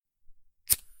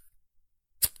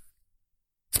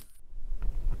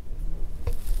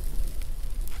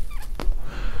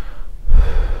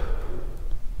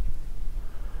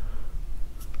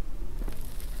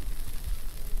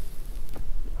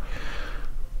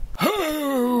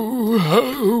Ho,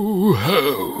 ho,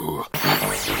 ho.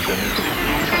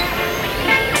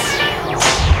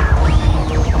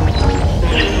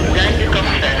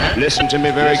 Listen to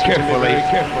me very carefully.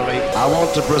 I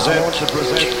want to present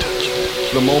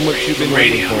the moment you've been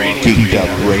waiting for. Geeked Up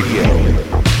Radio.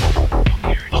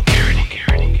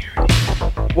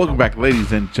 Welcome back,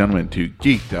 ladies and gentlemen, to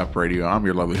Geeked Up Radio. I'm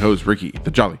your lovely host, Ricky,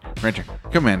 the Jolly Rancher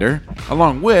Commander,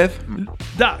 along with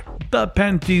Doc, the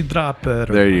Panty Dropper.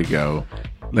 There you go.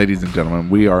 Ladies and gentlemen,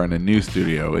 we are in a new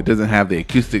studio. It doesn't have the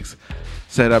acoustics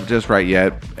set up just right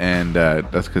yet, and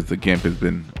that's because the GIMP has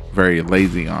been very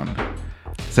lazy on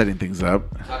setting things up.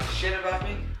 Talk shit about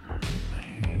me?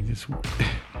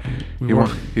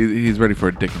 He's ready for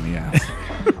a dick in the ass.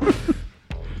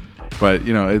 But,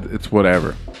 you know, it's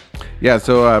whatever. Yeah,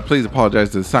 so please apologize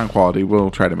to the sound quality. We'll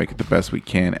try to make it the best we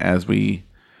can as we,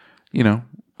 you know,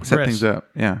 set things up.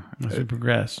 Yeah. As we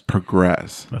progress.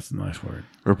 Progress. That's a nice word.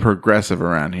 We're progressive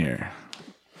around here.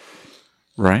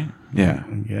 Right? Yeah.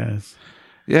 Yes.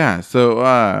 Yeah,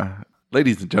 so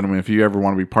ladies and gentlemen, if you ever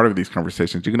want to be part of these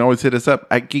conversations, you can always hit us up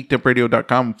at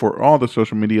geekedupradio.com for all the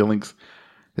social media links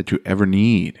that you ever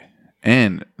need.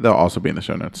 And they'll also be in the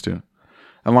show notes too.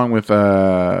 Along with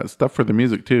stuff for the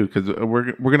music too, because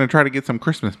we're gonna try to get some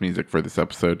Christmas music for this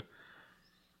episode.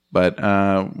 But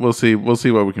we'll see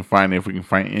what we can find, if we can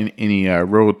find any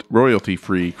royalty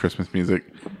free Christmas music.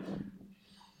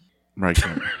 Right.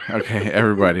 Okay,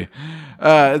 everybody.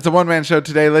 It's a one-man show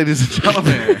today, ladies and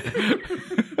gentlemen.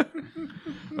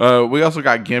 We also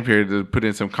got Gimp here to put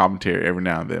in some commentary every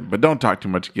now and then, but don't talk too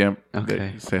much, Gimp.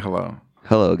 Okay. Say hello.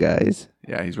 Hello, guys.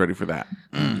 Yeah, he's ready for that.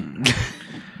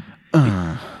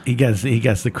 He got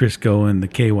the Crisco and the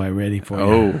KY ready for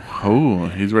you. Oh,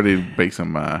 he's ready to bake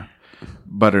some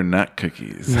butternut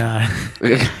cookies. Nah,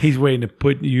 he's waiting to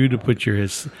put your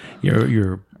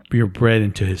bread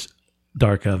into his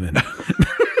dark oven.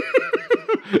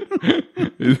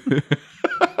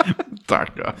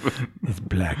 Dark oven. It's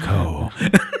black hole.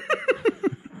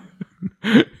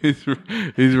 He's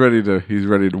ready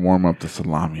to warm up the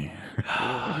salami.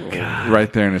 Oh, God.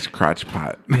 Right there in his crotch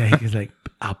pot. Yeah, he's like,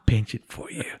 I'll pinch it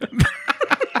for you.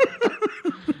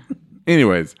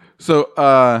 Anyways, so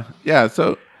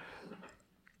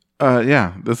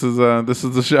this is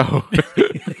the show.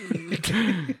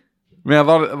 Man, a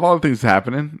lot of things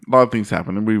happening. We're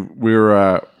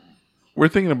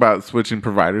thinking about switching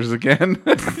providers again.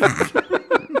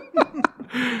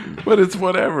 But it's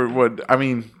whatever. When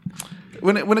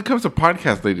it comes to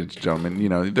podcasts, ladies and gentlemen, you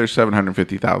know, there's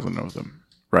 750,000 of them,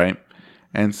 right?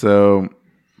 And so,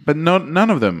 but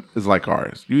none of them is like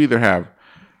ours. You either have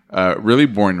really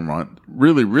boring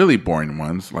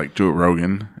ones like Joe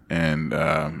Rogan and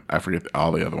I forget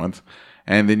all the other ones,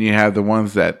 and then you have the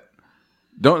ones that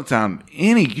don't sound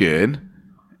any good,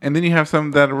 and then you have some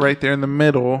that are right there in the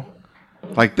middle,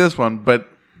 like this one, but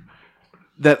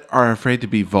that are afraid to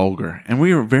be vulgar, and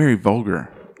we are very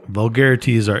vulgar.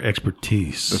 Vulgarity is our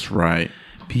expertise. That's right.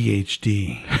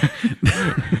 PhD.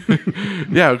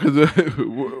 Yeah, because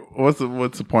what's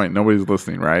the point? Nobody's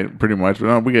listening, right? Pretty much.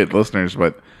 We get listeners,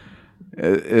 but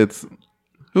it's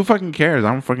who fucking cares?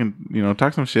 I'm fucking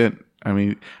talk some shit. I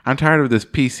mean, I'm tired of this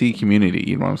PC community.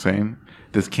 You know what I'm saying?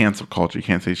 This cancel culture. You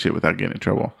can't say shit without getting in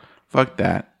trouble. Fuck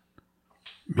that.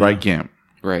 Yeah. Right, Gimp?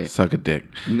 Right. Suck a dick.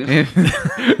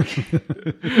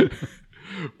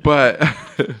 But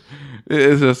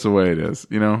it's just the way it is,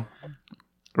 you know?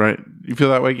 Right? You feel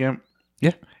that way, Gimp?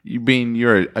 Yeah.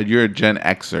 You're a Gen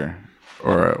Xer,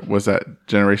 or was that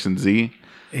Generation Z?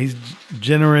 He's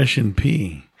Generation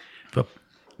P. The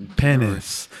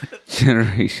penis.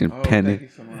 Generation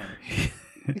penis.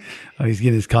 Oh, he's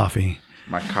getting his coffee.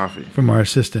 My coffee. From our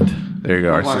assistant. There you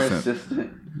go, our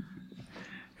assistant.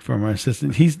 From our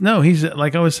assistant. He's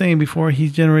like I was saying before,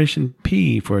 he's Generation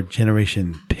P for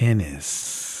Generation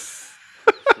Penis.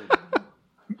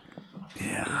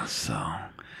 Yeah, so.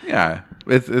 Yeah,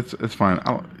 it's fine.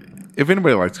 If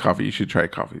anybody likes coffee, you should try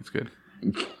coffee. It's good.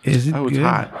 Is it it's good?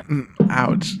 hot.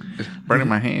 Ouch. It's burning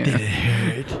my hand. Did it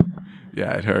hurt?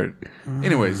 Yeah, it hurt.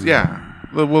 Anyways, yeah.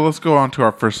 Well, let's go on to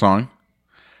our first song.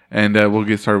 And we'll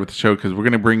get started with the show because we're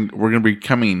gonna be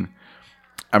coming.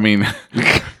 I mean,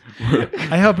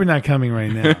 I hope you're not coming right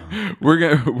now. we're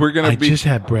gonna. I just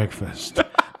had breakfast.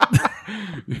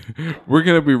 We're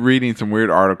gonna be reading some weird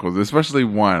articles, especially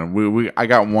one. I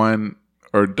got one,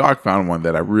 or Doc found one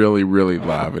that I really, really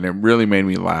love, and it really made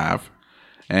me laugh,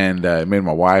 and it made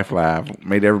my wife laugh,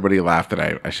 made everybody laugh that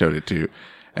I showed it to,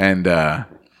 and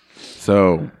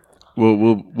so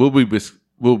we'll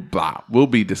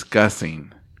be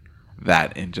discussing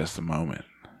that in just a moment.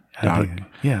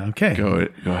 Yeah, okay. Go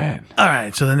ahead. All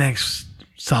right, so the next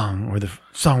song, or the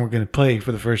song we're going to play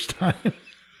for the first time.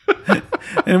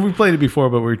 And we played it before,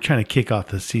 but we're trying to kick off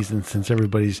the season since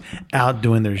everybody's out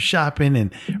doing their shopping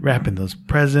and wrapping those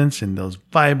presents and those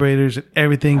vibrators and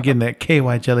everything, getting that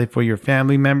KY jelly for your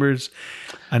family members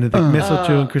under the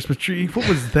mistletoe and Christmas tree. What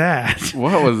was that?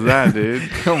 What was that, dude?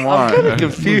 Come on.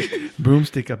 Confused.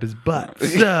 Broomstick up his butt.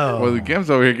 So, Well, the Gim's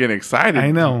over here getting excited.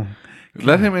 I know.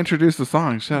 Let him introduce the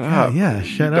song. Shut up. Yeah,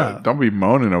 shut up. Don't be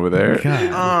moaning over there.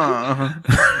 God.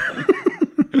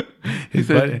 He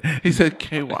said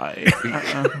KY.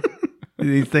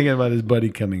 He's thinking about his buddy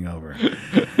coming over.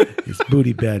 His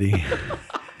booty Betty.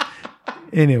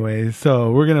 Anyway,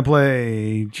 so we're going to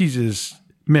play Jesus,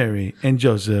 Mary, and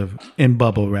Joseph in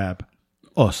bubble wrap.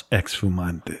 Os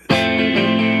Exfumantes.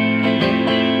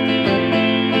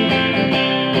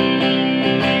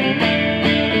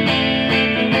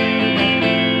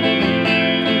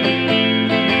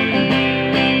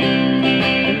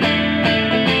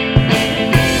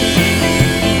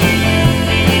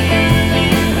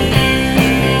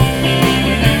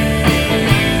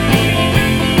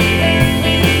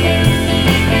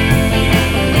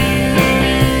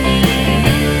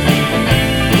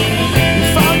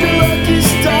 Found a lucky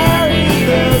star in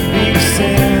the big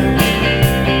sand.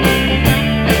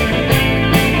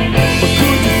 But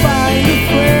could you find a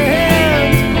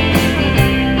friend?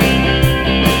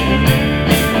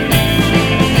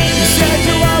 You said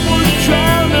your love was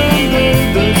drowned under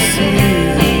the sea.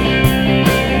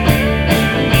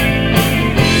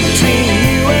 Between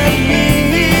you and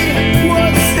me,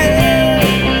 was it,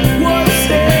 was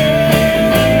it?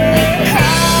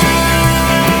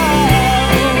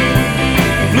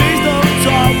 Please don't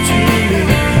talk to me.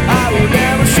 I will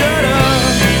never shut up.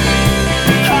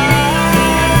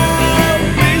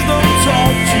 Please don't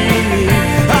talk to me.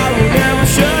 I will never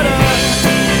shut up.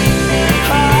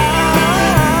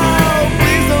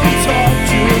 Please don't talk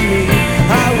to me.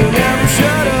 I will never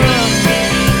shut up.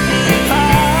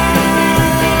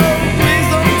 Please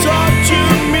don't talk to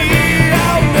me.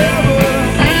 I'll never.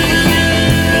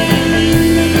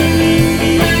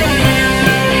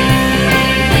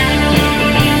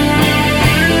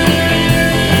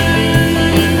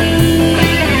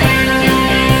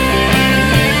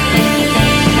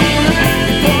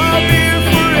 Pour beer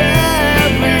for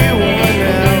everyone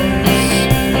else,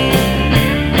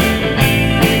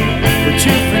 but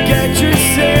you forget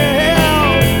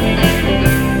yourself.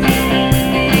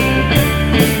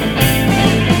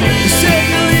 You say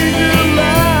you lead your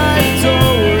life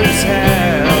towards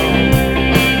hell.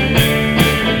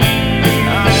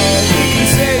 You can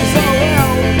say so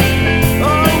well,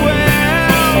 oh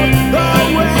well, oh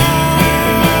well.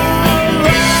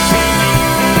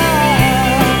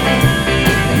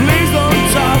 Please don't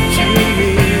talk to me.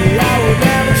 I will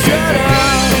never shut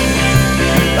up.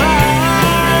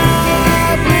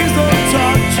 Please don't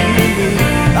talk to me.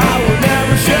 I will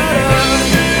never shut up.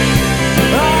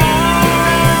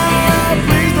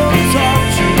 Please don't talk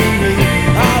to me.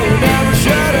 I will never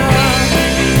shut up.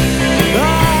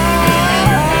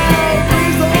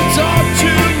 Please don't talk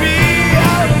to me.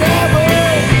 I'll never.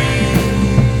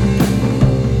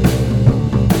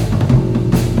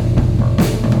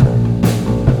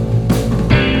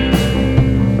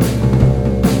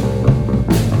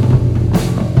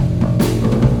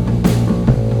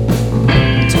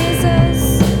 Jesus,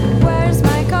 where's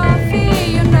my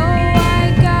coffee? You know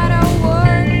I gotta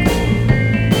work.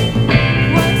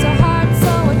 Work so hard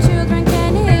so our children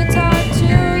can eat. Our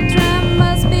children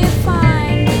must be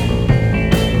fine.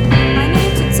 I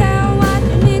need to tell what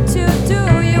you need to do.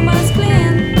 You must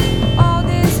clean all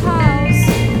this house.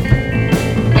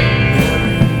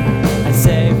 I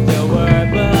saved the world,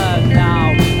 but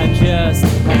now I'm just a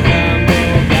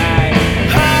humble guy.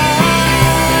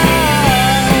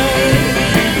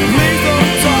 Please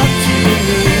don't talk to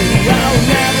me. I'll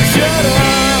never shut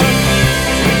up.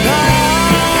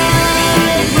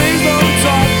 Please don't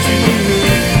talk to me.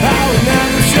 I'll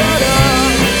never shut up.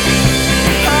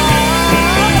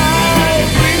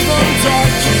 Please don't talk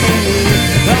to me.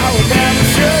 I will never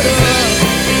shut up.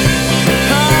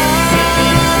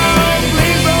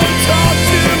 Please don't talk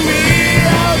to me.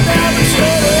 I'll never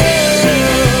shut up.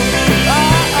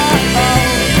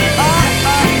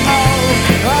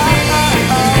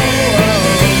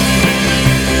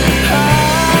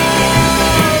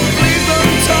 Please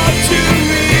don't talk to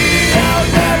me. I'll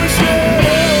never shut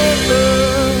up.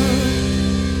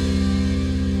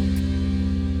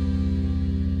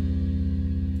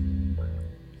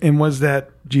 And was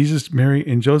that Jesus, Mary,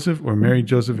 and Joseph, or Mary,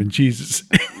 Joseph, and Jesus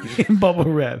in bubble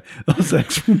wrap? Os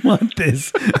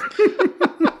Exfumantes.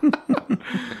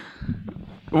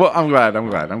 Well, I'm glad.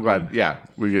 Yeah,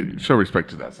 we show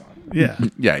respect to that song. Yeah.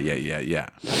 Yeah.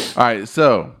 All right,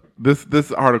 so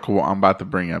this article I'm about to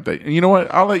bring up. That you know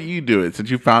what? I'll let you do it since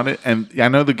you found it, and I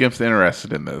know the Gimp's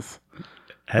interested in this.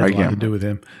 Has a lot to do with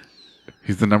him.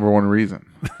 He's the number one reason.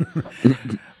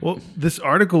 Well, this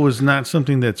article was not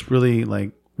something that's really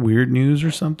like weird news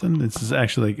or something. This is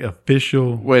actually like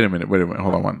official. Wait a minute.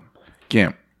 Hold on one.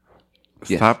 Gimp,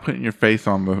 Yes. stop putting your face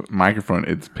on the microphone.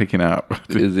 It's picking up.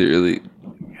 Is it really?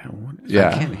 Yeah.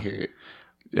 I can't hear it.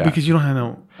 Yeah. Because you don't have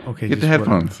no. Okay. Get the just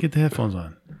whatever. headphones. Get the headphones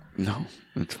on. No,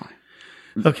 it's fine.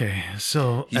 Okay.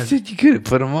 So You said you couldn't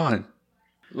put them on.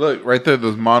 Look right there.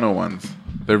 Those mono ones.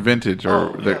 They're vintage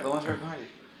or they're, the ones right behind you.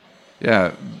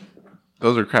 yeah.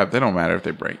 Those are crap. They don't matter if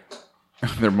they break.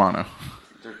 They're mono.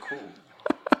 They're cool.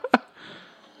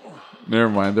 Never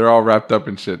mind. They're all wrapped up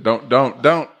in shit. Don't.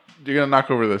 You're gonna knock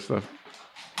over this stuff.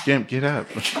 Gimp, get up.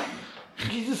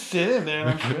 you just sit in there and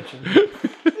I'm stretching.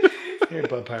 Here,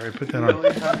 Bud Pirate, put that on.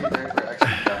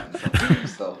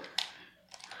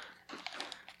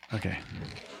 Okay.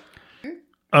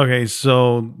 Okay,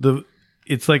 so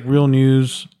it's like real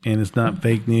news and it's not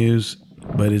fake news,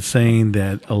 but it's saying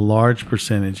that a large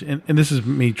percentage, and this is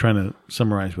me trying to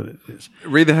summarize what it is.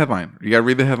 Read the headline. You gotta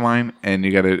read the headline, and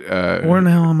you gotta. Where in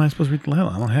the hell am I supposed to read the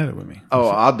headline? I don't have it with me. Oh,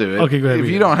 I'll do it. Okay, go ahead, If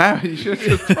read you it. don't have it, you should have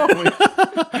just told me.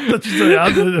 I thought you said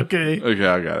I'll do it. Okay. Okay,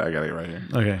 I got it right here.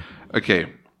 Okay. Okay.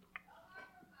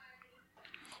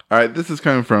 All right, this is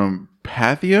coming from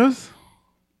Pathos.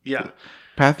 Yeah.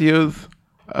 Pathos.com,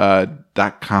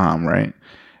 right?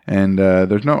 And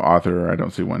there's no author. I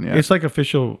don't see one yet. It's like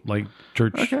official, like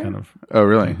church kind of. Oh,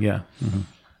 really? Yeah.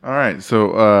 All right.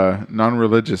 So,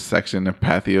 non-religious section of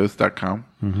Pathos.com.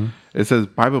 Mm-hmm. It says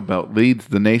Bible Belt leads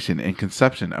the nation in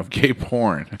conception of gay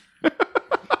porn.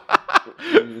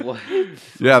 What?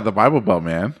 Yeah, the Bible Belt,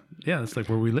 man. Yeah, that's like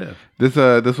where we live. This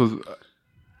was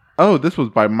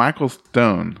by Michael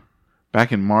Stone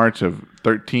back in March of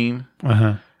 13.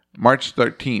 March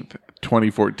 13th,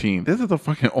 2014. This is a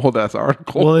fucking old ass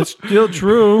article. Well, it's still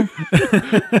true.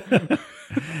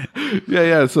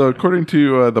 Yeah. So according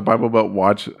to the Bible Belt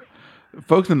Watch,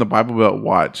 folks in the Bible Belt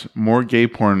watch more gay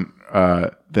porn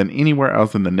than anywhere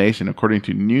else in the nation, according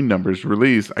to new numbers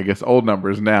released. I guess old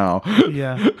numbers now.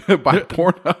 Yeah. By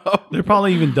Pornhub. They're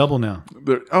probably even double now.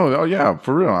 Oh yeah,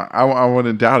 for real. I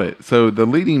wouldn't doubt it. So the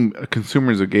leading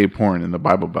consumers of gay porn in the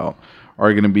Bible Belt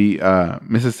are going to be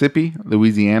Mississippi,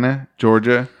 Louisiana,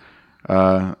 Georgia.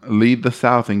 Lead the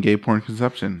South in gay porn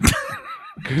consumption.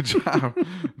 Good job.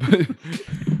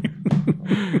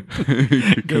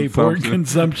 Gay porn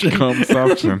consumption.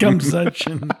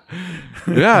 Consumption.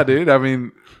 Yeah, dude. I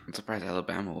mean, I'm surprised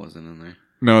Alabama wasn't in there.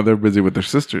 no, they're busy with their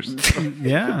sisters.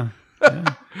 Yeah.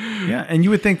 Yeah. And you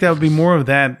would think that would be more of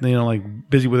that, like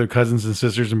busy with their cousins and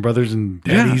sisters and brothers and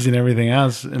daddies and everything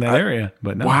else in that area.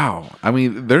 But no. Wow. I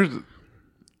mean,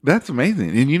 that's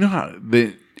amazing. And you know how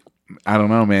I don't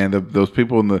know, man. Those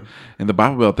people in the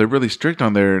Bible Belt, they're really strict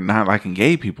on their not liking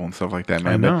gay people and stuff like that,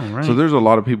 man. I know, right. So there's a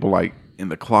lot of people like in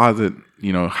the closet,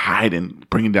 hiding,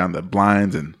 bringing down the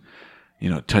blinds and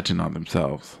touching on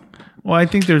themselves. Well, I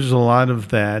think there's a lot of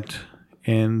that,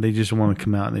 and they just want to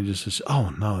come out and they just say, "Oh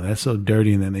no, that's so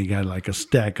dirty," and then they got like a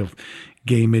stack of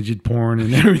gay midget porn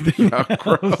and everything.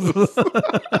 Gross.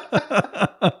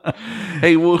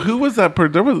 Hey, well, who was that?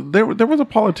 There was a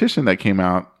politician that came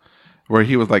out where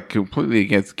he was like completely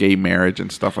against gay marriage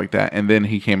and stuff like that, and then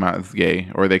he came out as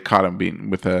gay, or they caught him being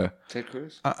with a Ted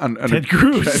Cruz? Ted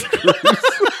Cruz.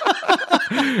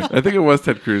 I think it was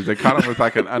Ted Cruz. They caught him with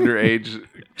like an underage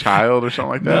child or something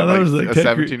like that. No, that like was like a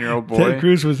 17-year-old boy. Ted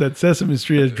Cruz was at Sesame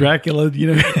Street as Dracula,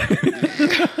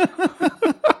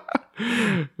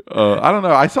 I don't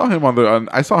know. I saw him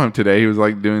I saw him today. He was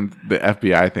like doing the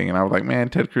FBI thing, and I was like, "Man,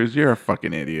 Ted Cruz, you're a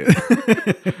fucking idiot."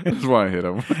 That's why I hit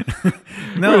him.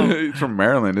 No. He's from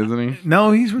Maryland, isn't he?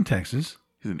 No, he's from Texas.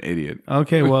 He's an idiot.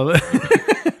 Okay, well,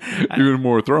 Even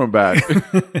more, throw him back.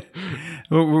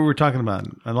 what we're talking about?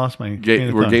 I lost my train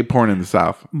of We're thought. gay porn in the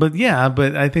South. But yeah,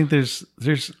 but I think there's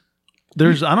I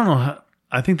don't know how,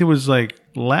 I think there was like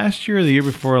last year or the year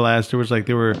before last, there was like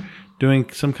they were doing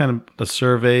some kind of a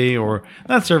survey, or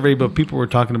not survey, but people were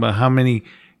talking about how many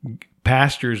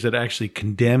pastors that actually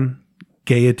condemn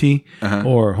gaiety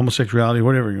or homosexuality,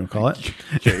 whatever you're gonna call it.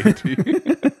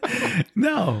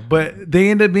 No, but they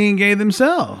end up being gay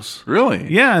themselves.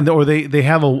 Really? Yeah, or they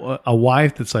have a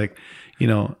wife that's like,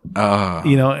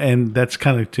 and that's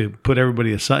kind of to put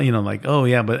everybody aside, like, oh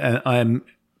yeah, but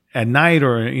at night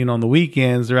or on the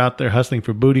weekends they're out there hustling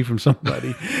for booty from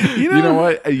somebody. You know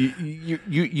what?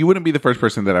 You wouldn't be the first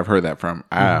person that I've heard that from.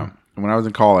 When I was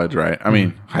in college, right? I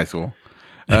mean, high school.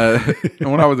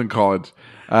 When I was in college,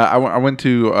 I went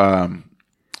to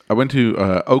I went to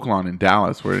Oaklawn in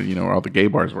Dallas, where where all the gay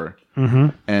bars were. Mm-hmm.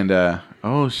 And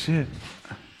oh shit,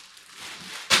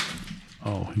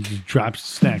 Oh, he just drops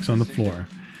snacks on the floor.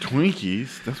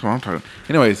 Twinkies. That's what I'm talking.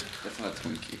 Anyways, That's not a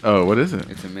Twinkie. oh, what is it?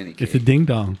 It's a mini cake. It's a ding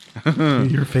dong.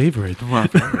 Your favorite.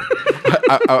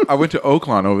 I went to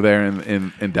Oaklawn over there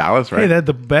in Dallas, right? Hey, that's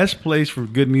the best place for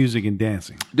good music and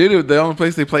dancing. Dude, the only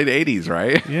place they played 80s,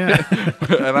 right? Yeah.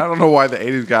 And I don't know why the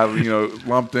 80s got,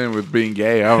 lumped in with being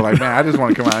gay. I was like, man, I just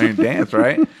want to come out here and dance,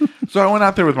 right? So I went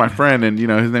out there with my friend, and,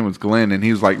 his name was Glenn, and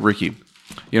he was like, Ricky.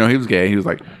 He was gay. He was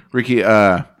like, Ricky,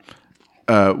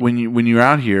 when you're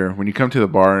out here, when you come to the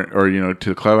bar or, to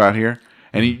the club out here,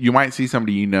 and you might see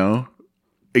somebody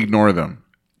ignore them.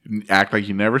 Act like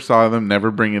you never saw them, never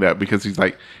bring it up, because he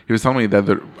was telling me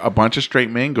that a bunch of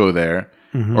straight men go there,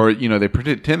 or they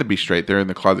tend to be straight. They're in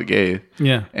the closet gay,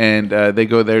 Yeah. and they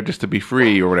go there just to be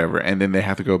free or whatever, and then they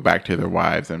have to go back to their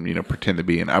wives and pretend to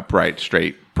be an upright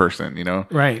straight person,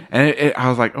 Right. And I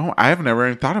was like, oh, I have never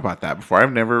even thought about that before.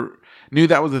 I've never knew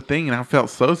that was a thing, and I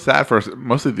felt so sad for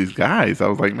most of these guys. I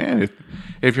was like, man,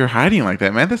 if you're hiding like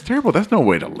that, man, that's terrible. That's no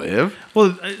way to live.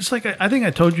 Well, it's like I think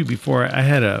I told you before. I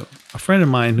had a friend of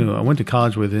mine who I went to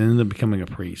college with and ended up becoming a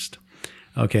priest.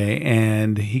 Okay,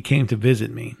 and he came to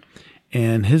visit me,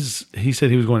 and he said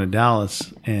he was going to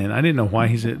Dallas, and I didn't know why.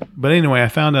 He said, but anyway, I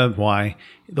found out why.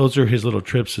 Those are his little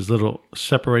trips, his little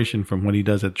separation from what he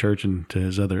does at church and to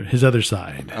his other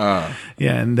side.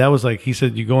 Yeah, and that was like he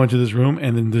said, you go into this room,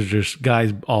 and then there's just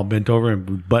guys all bent over and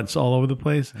with butts all over the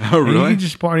place. Oh, really? And you can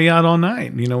just party out all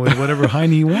night, with whatever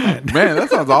hiney you want. Man, that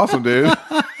sounds awesome, dude.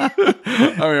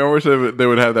 I wish they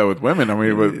would have that with women.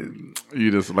 But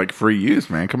you just like free use,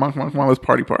 man. Come on, let's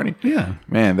party. Yeah,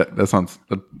 man, that sounds.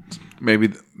 Maybe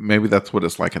that's what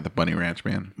it's like at the Bunny Ranch,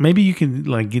 man. maybe you can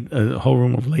get a whole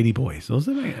room of lady boys. Those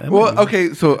are Well, okay,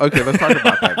 let's talk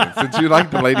about that then. Since you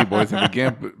like the lady boys, and the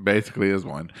Gimp basically is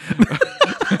one.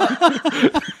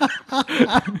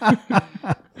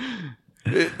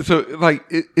 So,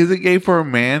 is it gay for a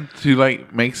man to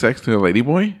make sex to a lady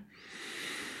boy?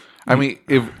 I mean,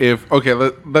 if okay,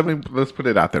 let's put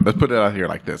it out there. Let's put it out here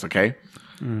like this, okay?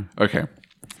 Okay,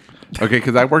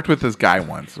 because I worked with this guy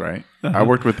once, right? I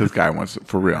worked with this guy once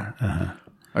for real.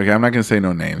 Okay, I'm not gonna say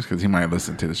no names because he might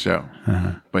listen to the show,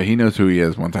 but he knows who he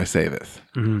is once I say this.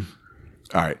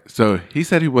 All right, so he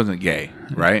said he wasn't gay,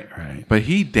 right? Right. But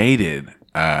he dated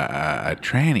a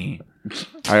tranny.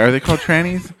 Are they called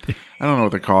trannies? I don't know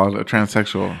what they're called. A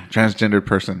transsexual, transgendered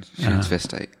person.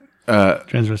 Transvestite.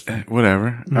 transvestite.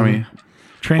 Whatever. I mean,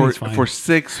 Training's fine. for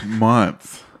 6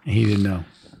 months. He didn't know.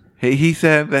 He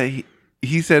said that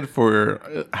he said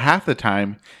for half the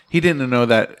time he didn't know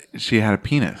that she had a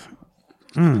penis.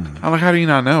 I'm like, how do you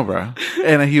not know, bro?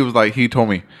 And he was like, he told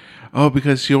me, oh,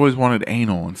 because she always wanted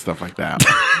anal and stuff like that.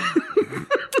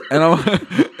 and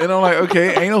I'm like,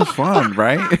 okay, anal's fun,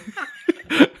 right?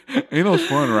 Anal's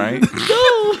fun, right?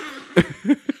 No.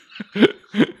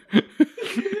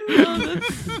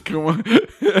 Come on,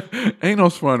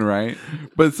 anal's fun, right?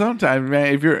 But sometimes,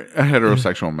 man, if you're a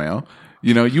heterosexual male,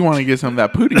 you want to get some of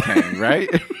that pootie tang, right?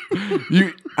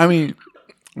 I mean,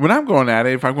 when I'm going at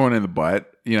it, if I'm going in the butt,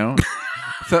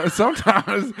 so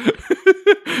sometimes,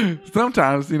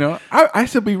 I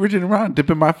still be reaching around,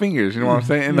 dipping my fingers. You know what I'm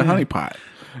saying? In the honey pot,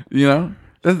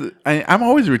 I'm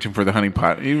always reaching for the honey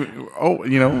pot.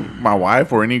 My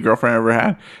wife or any girlfriend I ever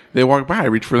had, they walk by, I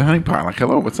reach for the honey pot. Like,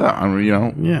 hello, what's up?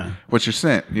 Yeah. What's your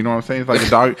scent? You know what I'm saying? It's like a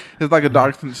dog. It's like a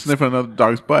dog sniffing another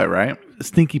dog's butt, right?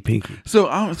 Stinky pinky. So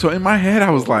in my head, I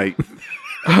was like,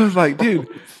 dude,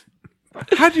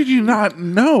 how did you not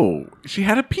know she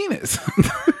had a penis?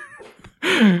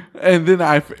 And then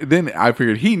I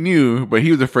figured he knew, but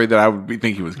he was afraid that I would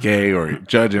think he was gay or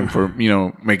judge him for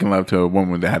making love to a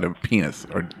woman that had a penis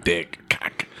or dick.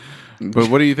 Cock. But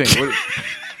what do you think?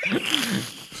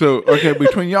 So okay,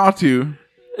 between y'all two,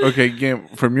 okay, again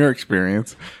from your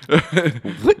experience,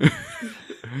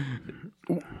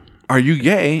 are you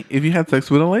gay if you had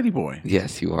sex with a ladyboy?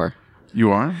 Yes, you are.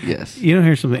 You are? Yes.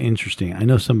 Here's something interesting. I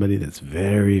know somebody that's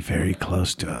very, very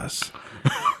close to us.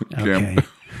 Okay.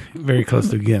 Very close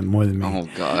to Gimp, more than me. Oh,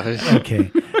 gosh.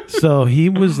 Okay. So he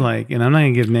was like, and I'm not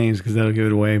going to give names because that'll give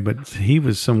it away, but he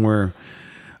was somewhere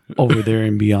over there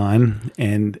and beyond,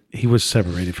 and he was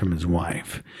separated from his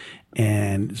wife.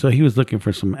 And so he was looking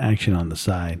for some action on the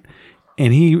side,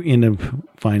 and he ended up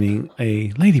finding a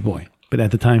ladyboy. But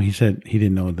at the time, he said he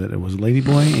didn't know that it was a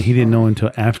ladyboy, and he didn't know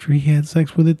until after he had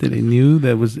sex with it that he knew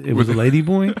that it was a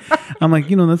ladyboy. I'm like,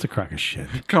 that's a crock of shit.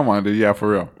 Come on, dude. Yeah,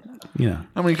 for real. Yeah.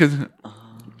 I mean, because...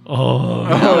 Oh,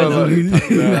 look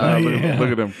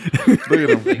at him. Look at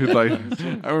him. He's like,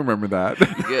 I remember that.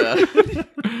 Yeah.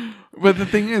 But the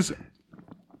thing is,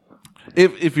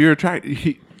 if you're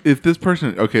attracted, if this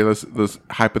person, okay, let's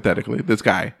hypothetically, this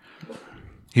guy,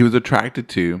 he was attracted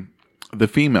to the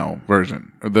female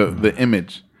version, or the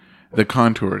image, the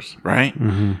contours, right?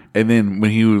 And then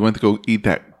when he went to go eat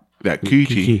that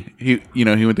coochie, he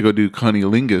went to go do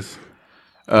cunnilingus.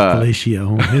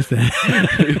 Fellatio. What is that?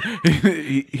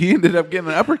 he ended up getting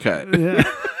an uppercut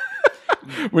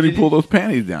when he pulled those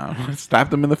panties down,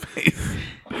 slapped him in the face.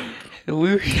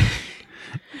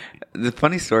 The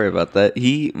funny story about that,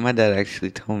 my dad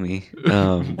actually told me.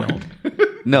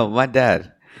 No, my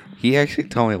dad. He actually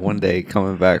told me one day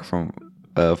coming back from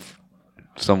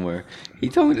somewhere. He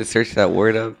told me to search that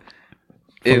word up.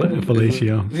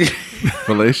 Fellatio.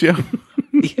 Fellatio?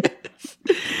 Yes.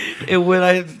 And when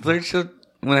I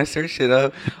searched it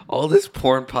up, all this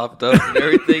porn popped up and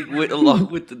everything went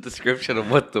along with the description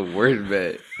of what the word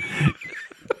meant.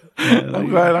 I'm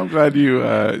glad you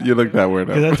looked that word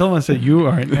up. Because I told him, I said, you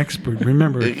are an expert.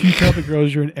 Remember, if you tell the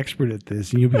girls you're an expert at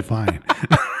this, and you'll be fine.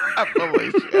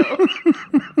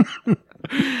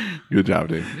 Good job,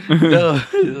 dude. No,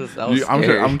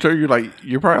 I'm sure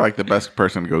you're probably like the best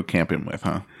person to go camping with,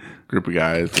 huh? Group of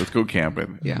guys, let's go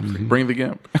camping. Yeah. Bring the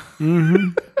gimp.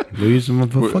 Lose them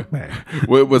with a fuck bag.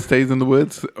 What stays in the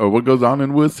woods, or what goes on in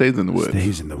the woods stays in the woods.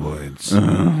 Stays in the woods.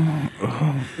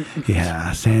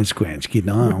 Yeah, Sand Squinch getting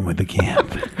on with the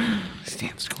camp.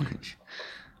 Stan Squinch.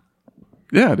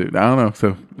 Yeah, dude. I don't know.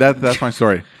 So that's my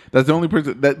story. That's the only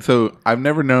person that. So I've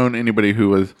never known anybody who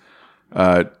was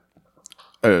a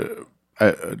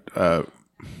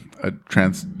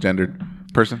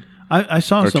transgendered person. I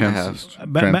saw Or some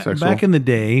back in the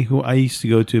day. Who I used to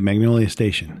go to Magnolia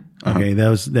Station. Okay,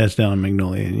 that's down in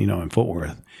Magnolia, in Fort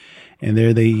Worth, and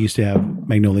there they used to have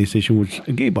Magnolia Station, which is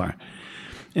a gay bar.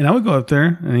 And I would go up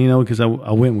there, and because I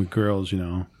went with girls,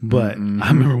 But I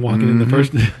remember walking in the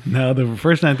first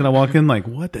night that I walked in, like,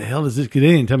 what the hell is this? Because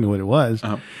they didn't tell me what it was,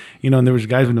 And there was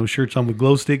guys with no shirts on with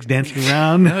glow sticks dancing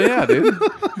around. Hell yeah, dude.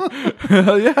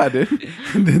 Hell yeah, dude.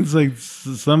 And then it's like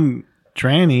some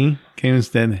tranny came and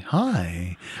said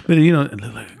hi, but it looked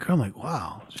like a girl. I'm like,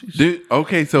 wow, dude.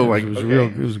 Okay, so it was real.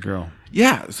 It was a girl.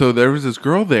 Yeah, so there was this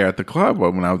girl there at the club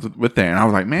when I was with there, and I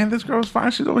was like, man, this girl's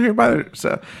fine. She's over here by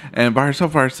herself,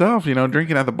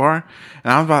 drinking at the bar.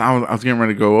 And I was getting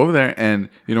ready to go over there, and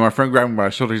my friend grabbed me by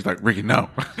the shoulder. He's like, Ricky, no.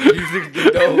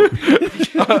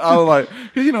 I was like,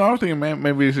 I was thinking, man,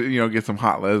 maybe get some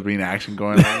hot lesbian action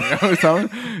going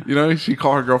on. She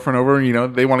called her girlfriend over,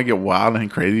 and they want to get wild and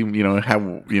crazy, have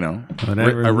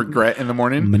a regret in the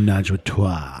morning. Menage a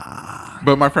trois.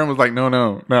 But my friend was like,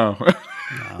 no.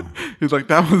 He's like,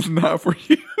 that was not for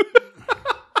you.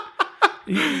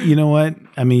 You know what?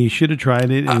 I mean, you should have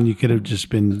tried it, and you could have just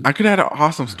been. I could have had an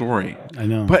awesome story. I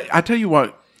know. But I tell you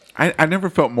what, I never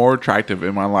felt more attractive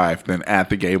in my life than at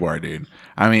the gay bar, dude.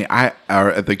 I mean,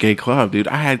 or at the gay club, dude.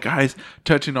 I had guys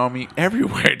touching on me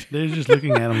everywhere. Dude. They're just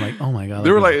looking at him like, oh my god.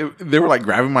 They were like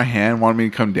grabbing my hand, wanting me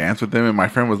to come dance with them, and my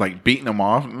friend was like beating them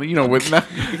off. With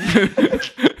nothing.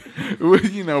 What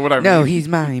I mean? No, he's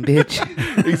mine, bitch.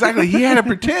 Exactly. He had to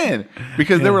pretend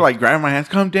because they were like grabbing my hands,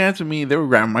 come dance with me. They were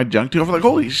grabbing my junk too. I was like,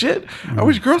 holy shit! I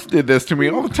wish girls did this to me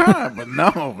all the time, but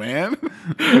no, man.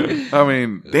 I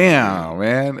mean, damn,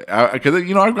 man. Because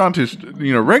I've gone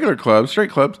to regular clubs,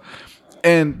 straight clubs,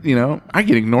 and I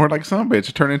get ignored like some bitch.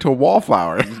 I turn into a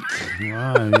wallflower.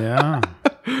 Wow, yeah.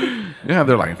 Yeah,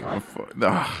 they're like,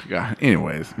 oh god.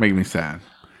 Anyways, making me sad.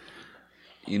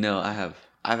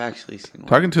 I've actually seen one.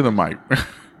 Talking to the mic.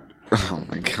 Oh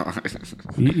my god.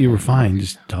 You were fine.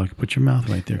 Just talk. Put your mouth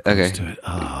right there close Okay. to it.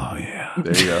 Oh yeah.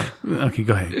 There you go. Okay,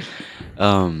 go ahead.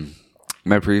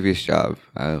 My previous job,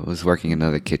 I was working in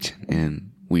another kitchen,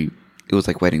 and it was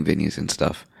like wedding venues and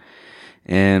stuff.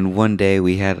 And one day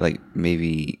we had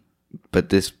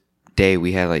this day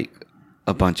we had like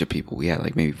a bunch of people. We had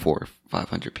like maybe 400 or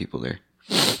 500 people there.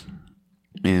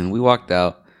 And we walked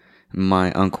out.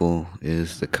 My uncle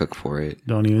is the cook for it.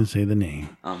 Don't even say the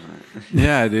name.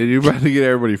 Yeah, dude, you're about to get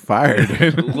everybody fired.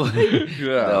 What?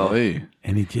 Golly.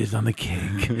 And he jizzed on the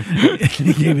cake. And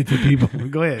he gave it to people.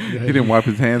 Go ahead. He didn't wipe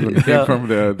his hands when he came from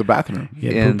the bathroom. He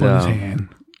had poop on his hand.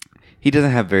 He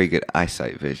doesn't have very good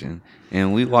eyesight vision.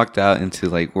 And we walked out into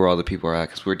like where all the people are at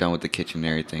because we're done with the kitchen and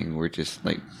everything. We're just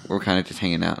like, we're kind of just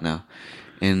hanging out now.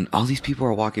 And all these people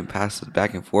are walking past us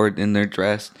back and forth and they're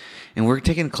dressed. And we're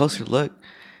taking a closer look.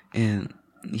 And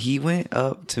he went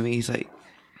up to me. He's like,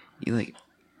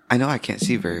 I know I can't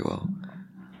see very well,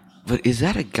 but is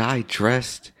that a guy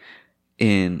dressed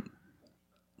in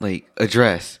like a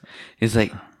dress? It's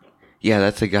like, yeah,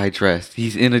 that's a guy dressed.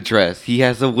 He's in a dress. He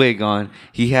has a wig on.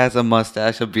 He has a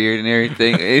mustache, a beard, and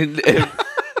everything. And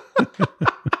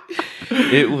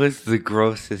it was the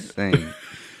grossest thing.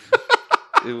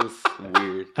 It was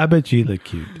weird. I bet you look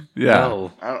cute. Yeah.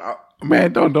 No.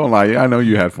 Man, don't lie. I know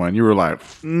you had fun. You were like,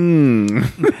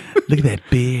 Look at that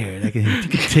beard. I can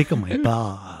tickle my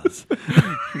balls.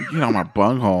 get on my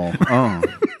bunghole. Oh.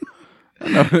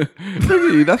 Look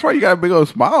at you. That's why you got a big old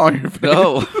smile on your face.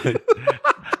 No.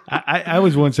 I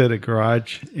was once at a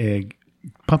garage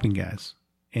pumping gas.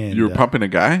 And You were pumping a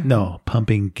guy? No,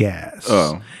 pumping gas.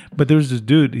 Oh. But there was this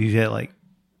dude, he had like,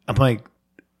 I'm like,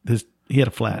 this, he had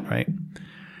a flat, right?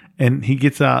 And he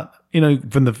gets out,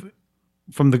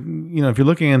 from the, if you're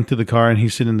looking into the car and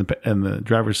he's sitting in the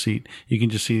driver's seat, you can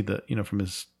just see the, from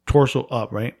his torso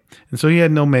up, right? And so he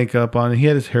had no makeup on, and he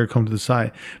had his hair combed to the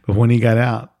side. But when he got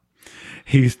out,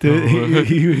 he stood,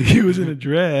 he was in a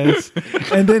dress,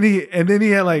 and then he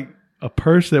had like a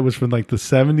purse that was from like the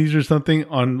 70s or something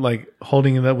on, like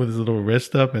holding it up with his little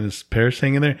wrist up and his purse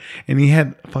hanging there, and he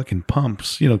had fucking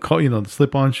pumps, the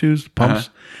slip-on shoes, pumps,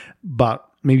 about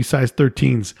maybe size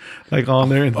 13s, like on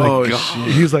there. And like,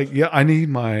 he was like, "Yeah, I need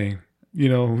my,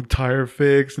 tire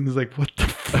fix," and he's like, "What the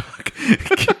fuck?"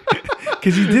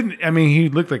 Because he didn't. I mean, he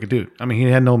looked like a dude. I mean, he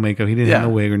had no makeup, he didn't have no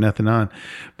wig or nothing on,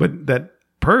 but that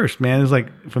purse, man, is like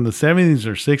from the 70s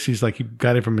or 60s. Like he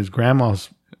got it from his grandma's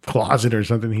closet or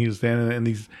something. He was standing in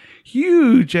these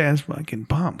huge ass fucking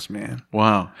pumps, man.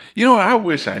 Wow. I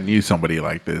wish I knew somebody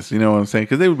like this. You know what I'm saying?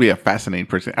 Because they would be a fascinating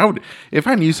person. If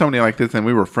I knew somebody like this and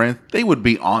we were friends, they would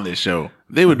be on this show.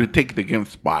 They would take the GIMP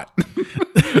spot.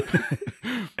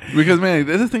 Because, man,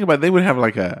 just think about it. They would have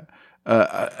like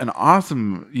an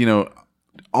awesome,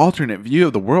 alternate view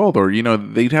of the world, or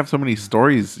they'd have so many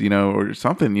stories, or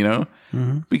something,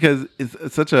 because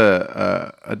it's such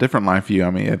a different life view. I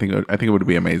mean, I think it would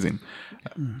be amazing.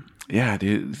 Yeah,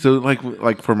 dude. So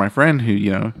like for my friend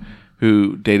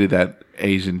who dated that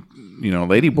Asian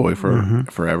lady boy for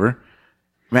forever,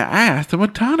 man, I asked him a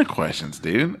ton of questions,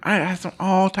 dude. I asked him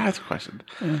all types of questions,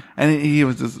 and he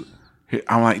was just.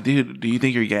 I'm like, dude, do you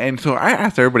think you're gay? And so I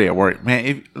asked everybody at work,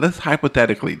 man, let's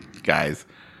hypothetically, guys,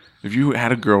 if you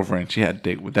had a girlfriend, she had a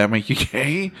dick, would that make you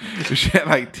gay? If she had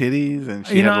like titties and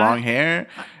she had long hair,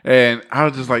 and I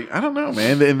was just like, I don't know,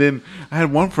 man. And then I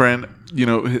had one friend, he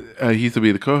used to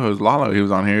be the co-host, Lalo. He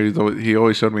was on here. He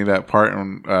always showed me that part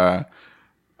on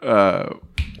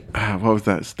what was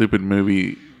that stupid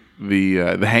movie,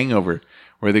 the Hangover,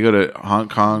 where they go to Hong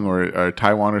Kong or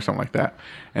Taiwan or something like that,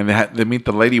 and they meet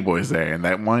the lady boys there, and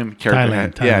that one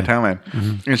character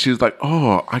Thailand. And she was like,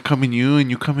 "Oh, I come in you and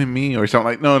you come in me," or something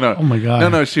like. No. Oh my god.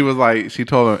 No. She was like, she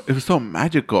told him it was so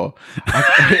magical.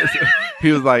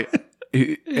 He was like,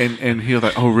 and he was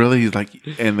like, "Oh, really?" He's like,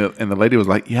 and the lady was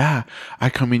like, "Yeah, I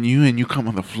come in you and you come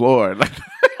on the floor." Like.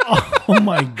 Oh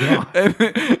my god.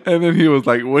 And then he was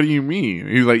like, "What do you mean?"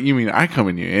 He was like, "You mean I come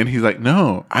in you?" And he's like,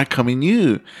 "No, I come in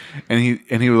you." And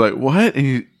he was like, "What?"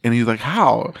 And he's like,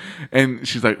 "How?" And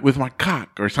she's like, "With my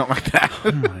cock," or something like that.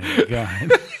 Oh my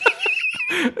god.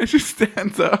 And she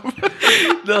stands up.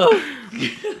 No.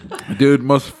 Dude,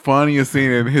 most funniest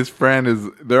scene, and his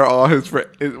friend they're all his friend.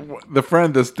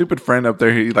 The stupid friend up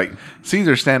there, he like sees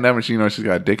her stand up, and she's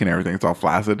got a dick and everything. It's all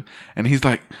flaccid. And he's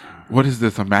like, "What is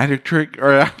this, a magic trick?"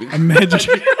 Or a magic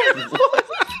trick?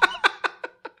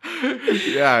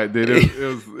 Yeah, dude,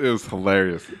 it was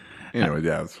hilarious. Anyway,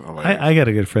 yeah, it's hilarious. I got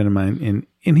a good friend of mine,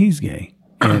 and he's gay,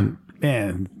 and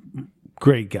man,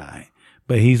 great guy,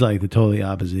 but he's like the totally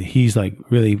opposite. He's like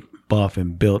really buff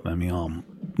and built. I mean,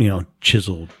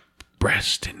 chiseled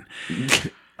breast, and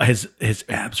his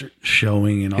abs are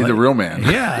showing, and all he's that. A real man.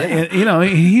 Yeah, and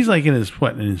he's like in his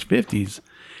 50s,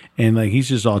 and like he's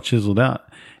just all chiseled out.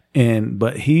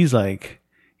 But he's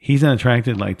not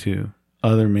attracted like to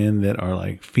other men that are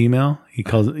like female. He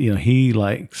calls it, he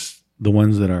likes the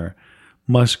ones that are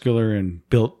muscular and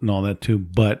built and all that too,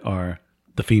 but are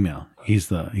the female. He's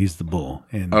the bull.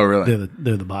 And oh, really?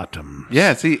 They're the bottom.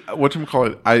 Yeah. See,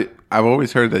 whatchamacallit, I've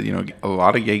always heard that, a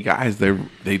lot of gay guys,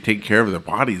 they take care of their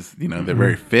bodies. They're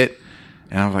very fit.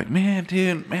 And I was like, man,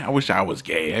 I wish I was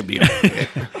gay. I'd be okay.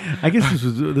 I guess this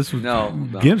was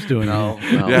Gimp's doing it.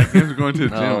 Yeah, Gimp's going to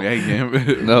the gym. Hey, Gimp.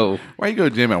 No. Why you go to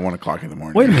the gym at 1 o'clock in the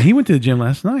morning? Wait a minute. He went to the gym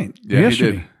last night. Yeah,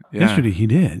 yesterday. he did. Yeah. Yesterday he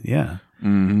did. Yeah.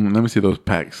 Mm-hmm. Let me see those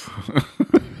pecs.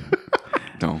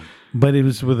 Don't. But it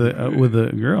was with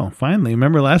a girl. Finally,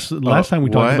 remember last time we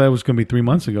talked about it was going to be 3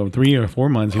 months ago, 3 or 4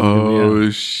 months.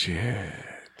 Shit!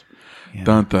 Yeah.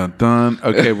 Dun dun dun.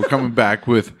 Okay, we're coming back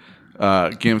with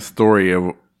Gimp's story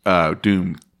of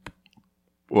doing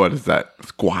what is that?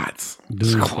 Squats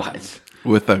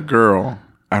with a girl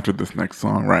after this next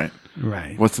song, right?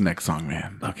 Right. What's the next song,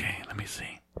 man? Okay, let me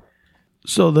see.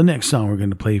 So the next song we're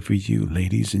going to play for you,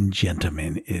 ladies and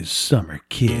gentlemen, is Summer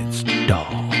Kids'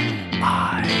 Doll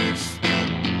Eyes.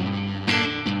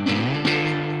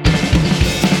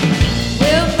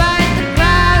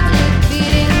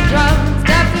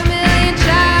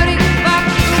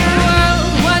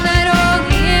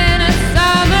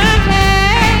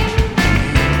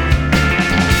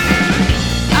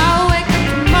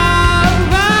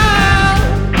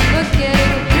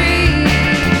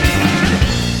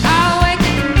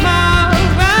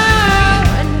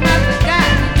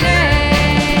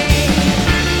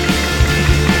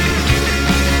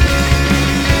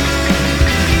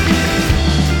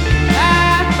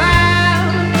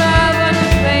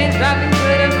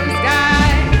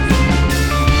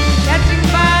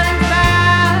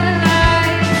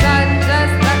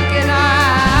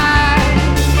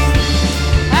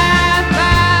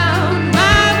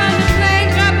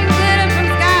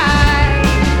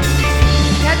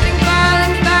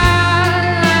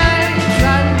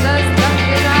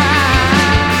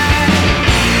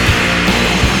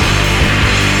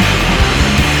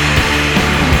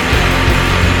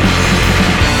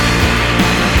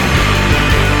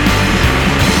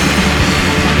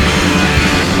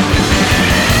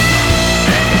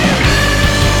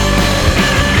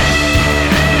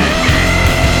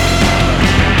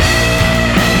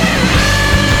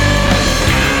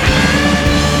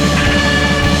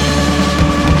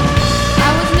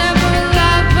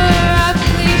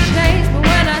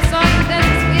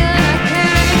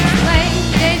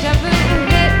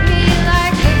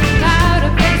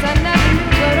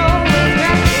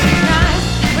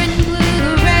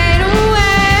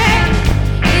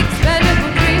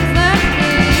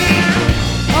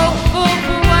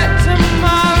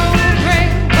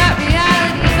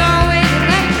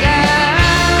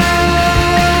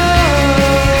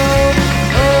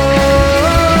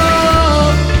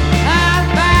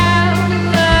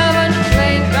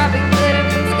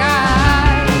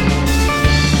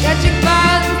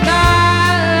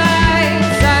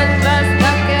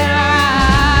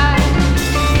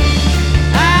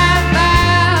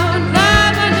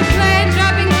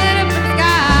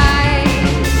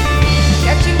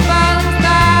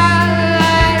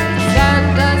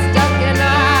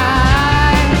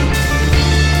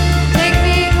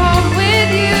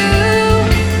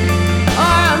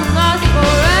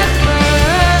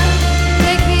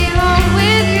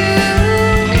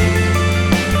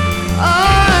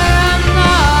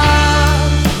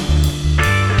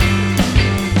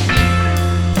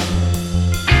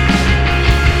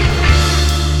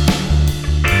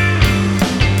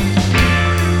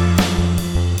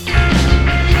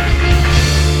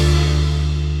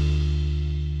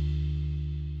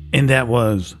 And that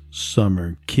was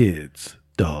Summer Kids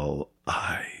Dull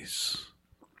Eyes.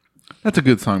 That's a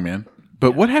good song, man.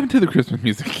 But what happened to the Christmas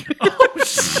music?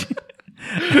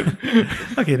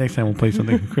 Okay, next time we'll play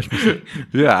something Christmas.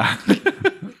 Yeah.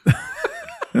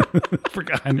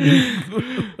 Forgot.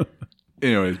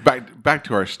 Anyways, back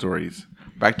to our stories.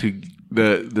 Back to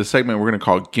the segment we're going to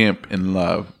call Gimp in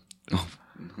Love.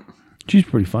 She's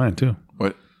pretty fine, too.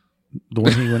 What? The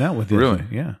one he went out with. Really?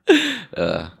 Yeah.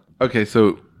 Okay,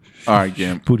 so, all right,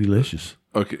 Gimp. Bootylicious.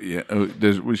 Okay, yeah.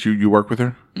 You work with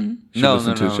her? She No,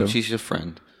 listen to the show? she's a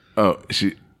friend. Oh,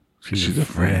 she's a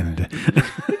friend.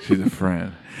 She's a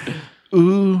friend.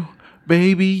 Ooh,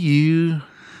 baby, you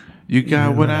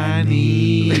got what I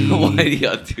need. Why do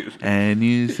y'all do that? And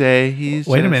you say he's.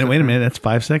 Wait a just minute. That's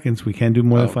 5 seconds. We can't do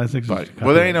more than 5 seconds. But,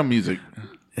 well, there ain't no music.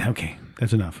 Okay,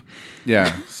 that's enough.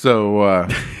 Yeah. So,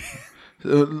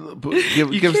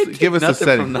 give us a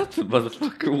setting. From nothing,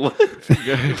 motherfucker.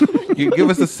 What? Give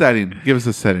us a setting. Give us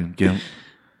a setting, Gimp.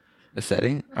 A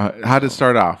setting? How did it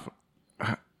start off?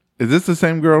 Is this the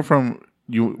same girl from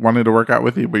you wanted to work out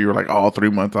with you, but you were like all 3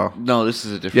 months off? No, this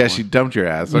is a different Yeah, one. she dumped your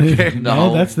ass. Okay.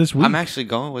 No, that's this week. I'm actually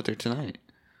going with her tonight.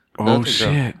 The Oh other girl.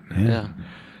 shit. Yeah.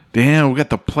 Damn, we got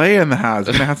the player in the house.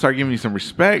 We're gonna have to start giving you some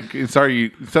respect.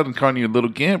 Sorry, instead of calling you a little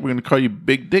Gimp, we're gonna call you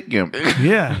Big Dick Gimp.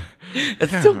 Yeah.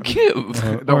 It's still cute.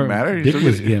 It don't matter. You still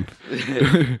Dickless get- Gimp.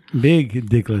 Big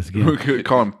Dickless We Gimp. could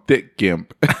call him Thick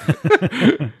Gimp.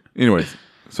 Anyways,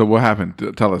 so what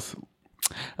happened? Tell us.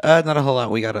 Not a whole lot.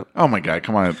 We got to. Oh my god,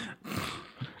 come on.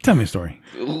 Tell me a story.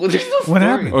 What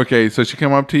happened? Okay, so she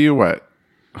came up to you. What?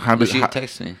 How did She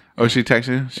texted me. Oh, she texted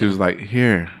you. She was like,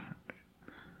 "Here,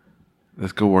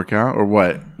 let's go work out," or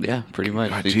what? Yeah, pretty much.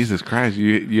 God, Jesus Christ,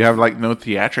 you have like no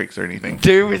theatrics or anything.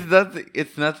 There was nothing.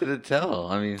 It's nothing to tell.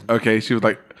 I mean, Okay, she was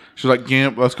like,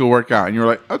 Gimp, let's go work out, and you were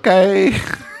like, okay.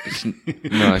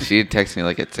 no, she had texted me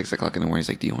like at 6 o'clock in the morning. She's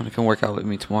like, "Do you want to come work out with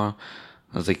me tomorrow?"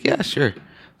 I was like, "Yeah, sure."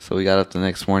 So we got up the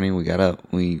next morning. We got up.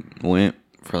 We went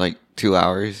for like 2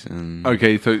 hours, and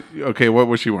Okay, what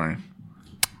was she wearing?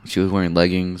 she was wearing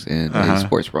leggings and a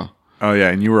sports bra. Oh yeah,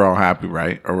 and you were all happy,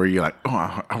 right? Or were you like,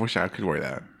 oh, I wish I could wear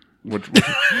that? Which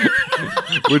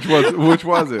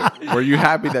was it? Were you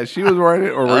happy that she was wearing it,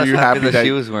 or I were was you happy that she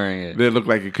was wearing it? it looked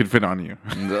like it could fit on you?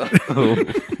 No.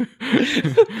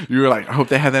 You were like, I hope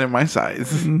they have that in my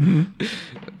size.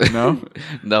 No?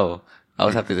 No, I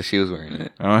was happy that she was wearing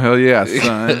it. Oh hell yeah,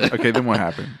 son. Okay, then what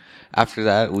happened? After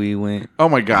that, we went. Oh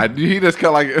my god, he just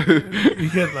got like You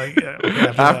get like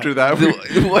after that.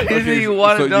 What is it you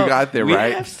want to so know? you got there, We right?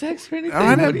 didn't have sex or anything.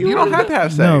 I know, What do you don't wanna have to know?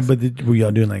 have sex. No, but were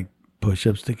y'all doing like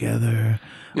push-ups together?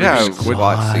 Yeah, Just squats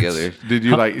What? together. did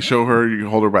you like show her? You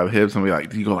hold her by the hips and be like,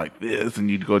 do you go like this and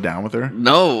you'd go down with her?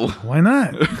 No. Why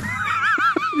not?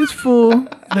 It's full.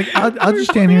 Like I'll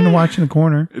just stand here and watch in the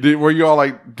corner. Were you all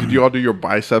like? Did you all do your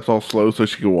biceps all slow so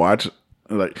she could watch?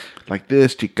 Like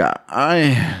this, chica.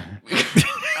 I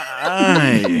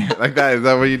like that. Is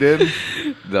that what you did?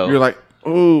 No. You're like,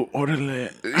 oh, orderly.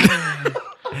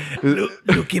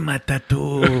 Look at my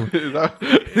tattoo. Is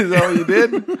that what you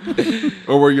did?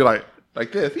 Or were you like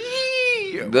this?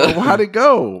 Eee! No. How'd it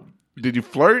go? Did you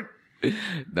flirt?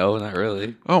 No, not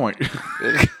really. Oh my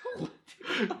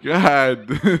God.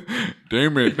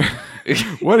 Damn it.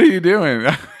 What are you doing?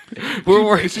 We're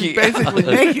working. She's basically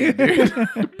naked,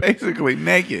 dude. Basically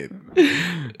naked.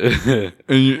 And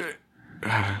you,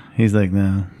 He's like,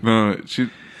 no. she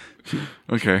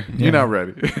okay. You're not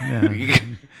ready. Yeah.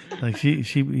 Like she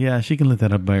can lift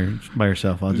that up by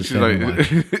herself. I'll just She's stand like,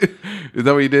 and watch. is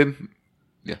that what you did?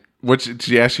 Yeah. What did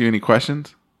she ask you any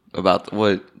questions? About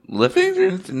what? Lifting? Or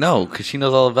anything? No, because she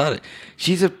knows all about it.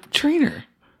 She's a trainer.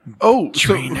 Oh,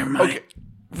 Trainer, Mike. okay.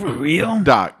 For real?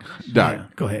 Doc. Yeah,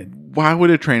 go ahead. Why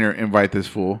would a trainer invite this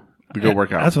fool to go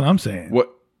work out? That's what I'm saying. What?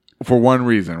 For one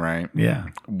reason, right? Yeah.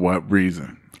 What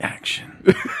reason? Action.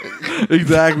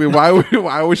 Exactly. Why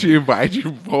would she invite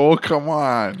you, fool? Come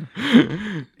on.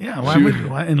 Yeah. Why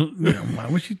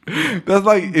would she? That's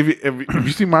like if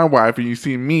you see my wife and you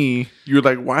see me, you're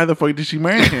like, why the fuck did she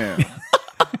marry him?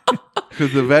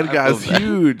 Because the vet guy's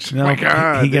huge. No, My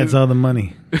God, he gets all the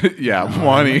money. yeah,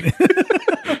 money.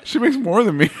 She makes more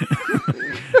than me.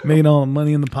 Making all the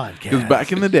money in the podcast. Because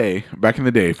back in the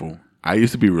day, fool, I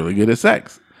used to be really good at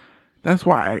sex. That's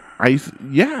why I used to,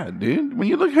 yeah, dude. When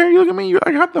you look here, you look at me, you're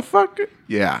like, what the fuck?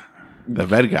 Yeah, the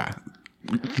vet guy.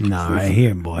 Nah, right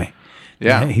here, boy.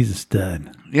 Yeah. He's a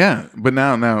stud. Yeah, but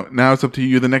now it's up to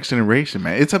you, the next generation,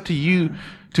 man. It's up to you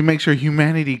to make sure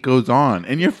humanity goes on,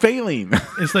 and you're failing.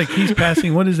 It's like he's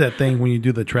passing. What is that thing when you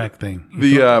do the track thing?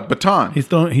 The baton. He's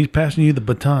passing you the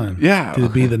baton. Yeah. To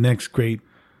be the next great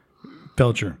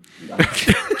Felcher.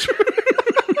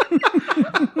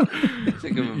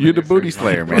 You're the booty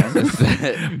slayer,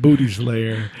 man. Booty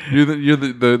slayer. You're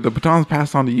the baton's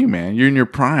passed on to you, man. You're in your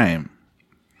prime.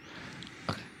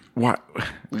 What?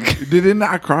 Did it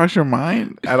not cross your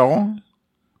mind at all?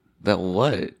 That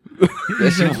what?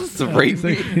 That she wants to rape He's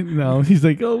me? like, no, he's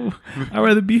like, oh, I'd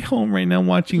rather be home right now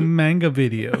watching manga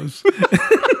videos.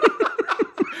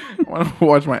 I want to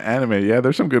watch my anime. Yeah,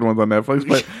 there's some good ones on Netflix,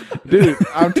 but dude,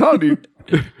 I'm telling you,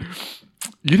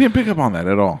 you didn't pick up on that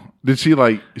at all. Did she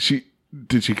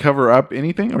cover up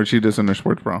anything, or is she just in her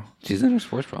sports bra? She's in her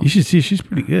sports bra. You should see, she's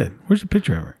pretty good. Where's the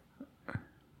picture of her?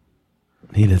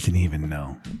 He doesn't even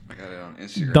know. I got it on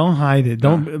Instagram. Don't hide it.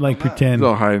 Don't pretend.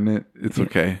 Still hiding it. It's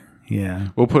okay. Yeah.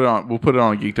 We'll put it on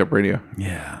Geeked Up Radio.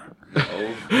 Yeah.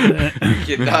 You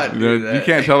cannot do that. You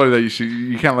can't tell her that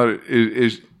you can't let it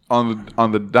is on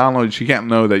the download. She can't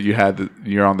know that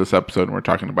you're on this episode and we're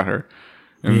talking about her,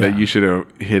 and that you should have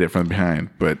hit it from behind.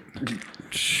 But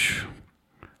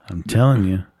I'm telling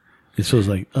you, it feels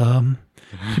like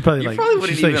she probably You probably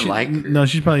wouldn't even like her. No,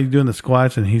 she's probably doing the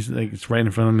squats, and he's like, it's right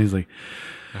in front of him. He's like,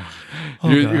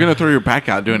 you're gonna throw your back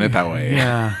out doing it that way.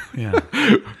 yeah.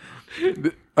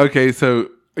 Okay, so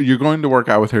you're going to work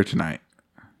out with her tonight.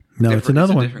 No, it's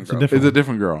another one. different It's a girl. different It's a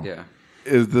different girl. Yeah.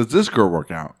 Does this girl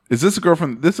work out? Is this a girl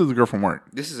from? This is a girl from work.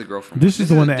 This is a girl from work. This is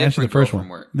the one a that asked you the different girl first one. from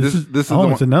work. This is the oh,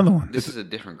 one. it's another one. This is a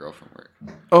different girl from work.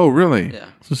 Oh, really? Yeah.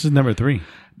 So this is number 3.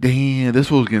 Damn, this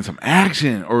fool's getting some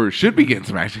action, or should be getting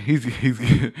some action. He's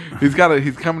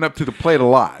coming up to the plate a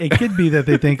lot. It could be that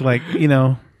they think like,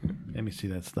 let me see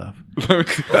that stuff. Let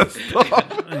me see that stuff.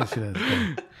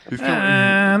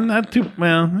 Not too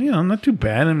well, not too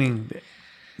bad. I mean,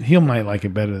 he might like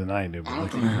it better than I do.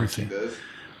 But let's see.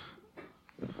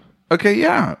 Okay,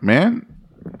 yeah, man.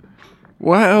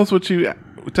 What else would you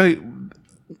tell you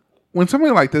when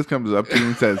somebody like this comes up to you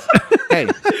and says, "Hey,"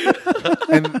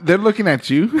 and they're looking at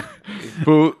you,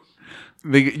 but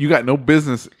you got no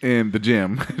business in the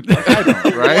gym. I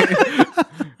don't, right?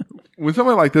 When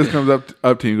somebody like this comes up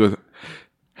to you and goes,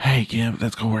 "Hey, Gimp,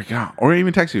 let's go work out," or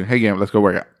even text you, "Hey, Gimp, let's go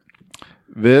work out."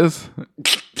 That's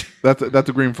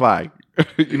a green flag.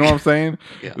 You know what I'm saying?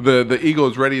 Yeah. The eagle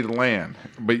is ready to land,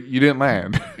 but you didn't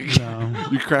land. No.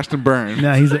 You crashed and burned.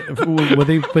 Now well,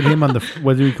 they put him on the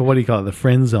what do you call it? The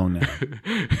friend zone now.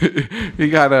 He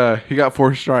got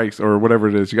 4 strikes or whatever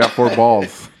it is. You got 4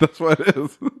 balls. That's what it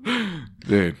is,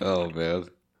 dude. Oh man.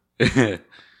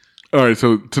 All right,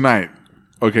 so tonight,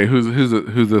 okay,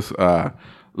 who's this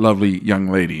lovely young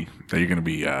lady that you're gonna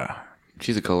be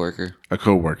She's a coworker. a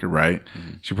coworker, right?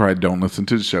 Mm-hmm. She probably don't listen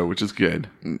to the show, which is good.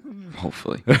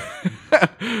 Hopefully.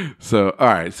 So, all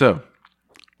right, so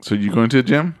you going to the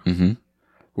gym? Mm-hmm.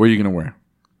 What are you gonna wear?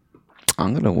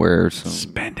 I'm gonna wear some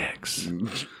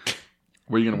Spandex.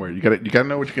 What are you gonna wear? You gotta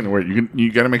know what you're gonna wear.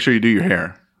 You gotta make sure you do your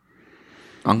hair.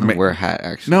 I'm gonna wear a hat.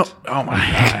 Actually, No, oh my god,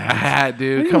 a hat,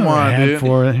 dude! Come on, dude!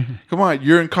 Come on,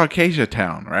 you're in Caucasia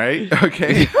town, right?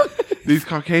 Okay, these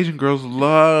Caucasian girls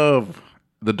love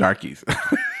the darkies.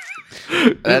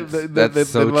 That's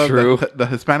so love true. The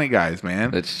Hispanic guys, man.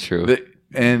 That's true.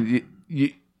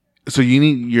 So you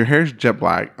need your hair's jet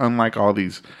black, unlike all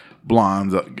these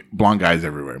blonde guys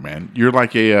everywhere, man. You're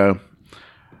like a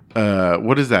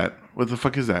what is that? What the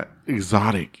fuck is that?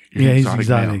 Exotic. You're He's an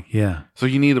exotic. male. Yeah. So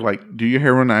you need to do your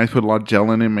hair real nice, put a lot of gel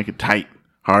in it, make it tight,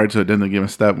 hard, so it doesn't give a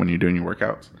step when you're doing your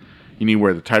workouts. You need to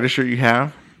wear the tightest shirt you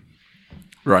have,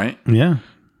 right? Yeah.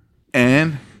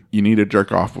 And you need to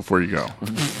jerk off before you go.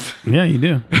 Yeah, you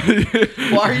do.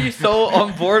 Why are you so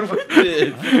on board with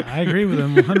this? I agree with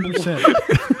him 100%.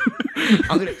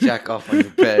 I'm gonna jack off on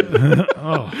your bed.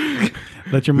 Oh,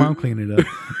 let your mom clean it up.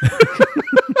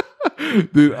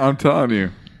 Dude, I'm telling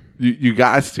you, you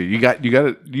guys to. You got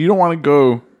to. You don't want to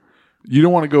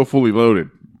go fully loaded.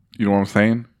 You know what I'm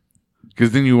saying?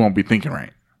 Because then you won't be thinking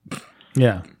right.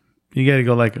 Yeah, you got to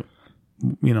go like,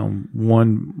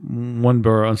 one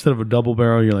barrel instead of a double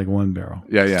barrel. You're like one barrel.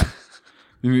 Yeah.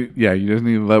 You just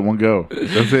need to let one go.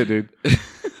 That's it, dude.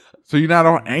 So you're not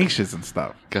all anxious and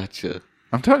stuff. Gotcha.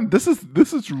 I'm telling you, this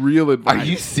is real advice. Are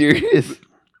you serious?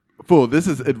 Fool, this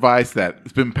is advice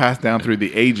that's been passed down through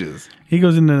the ages. He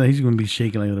goes in there, he's going to be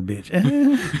shaking like a little bitch.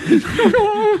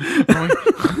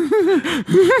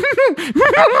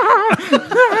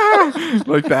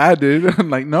 Like that, dude. I'm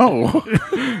like, no.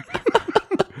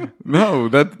 No,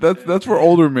 that's for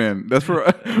older men. That's for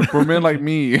men like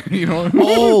me. You know.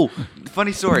 Oh,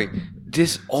 funny story.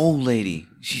 This old lady,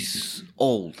 she's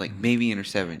old, like maybe in her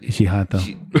 70s. Is she hot though?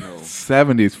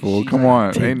 70s, fool. Come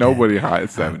on, ain't nobody hot at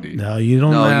 70. No, you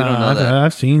don't know. You don't know that.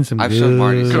 I've seen some. I've shown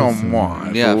Marty Come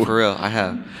on. Yeah, fool. for real, I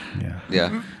have. Yeah.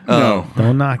 Yeah. No.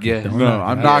 Don't knock it. Yeah. Don't No, knock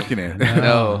I'm it. knocking it.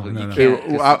 No, no, you no.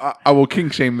 can't. I will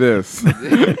kink shame this.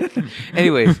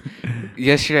 Anyways,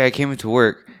 yesterday I came into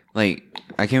work. Like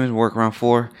I came into work around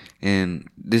 4, and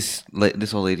this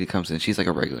old lady comes in. She's like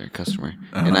a regular customer,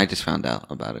 and I just found out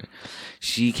about it.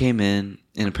 She came in,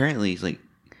 and apparently,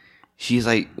 she's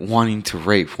like wanting to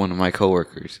rape one of my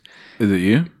coworkers. Is it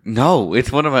you? No,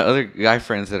 it's one of my other guy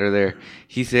friends that are there.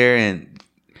 He's there, and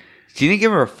she didn't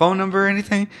give her a phone number or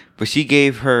anything, but she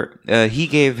gave her. He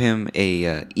gave him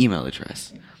a email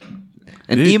address,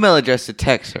 Dude. email address to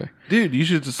text her. Dude, you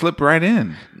should just slip right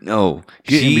in. No,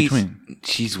 Get in between.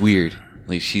 She's weird.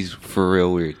 Like she's for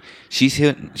real weird. She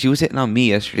was hitting on me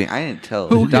yesterday. I didn't tell.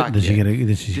 Who? the doc Does she yet. get a?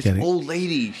 Does she This get a? old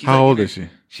lady. She's How like old in is she?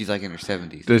 She's like in her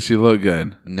 70s. Does she look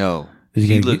good? No, Does she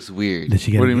she get a- looks weird. Does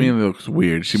she get? What a- do you mean it looks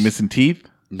weird? She missing teeth?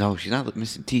 No, she's not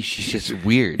missing teeth. She's just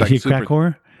weird. Is she a super- crack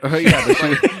whore?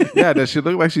 Yeah, does she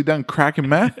look like she done cracking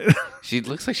meth? She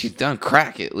looks like she's done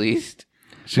crack at least.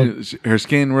 Her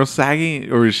skin real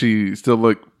saggy, or does she still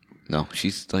look No,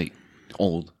 she's like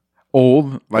old.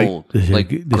 old? Like Old. Does she Like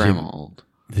have- does she have- grandma old.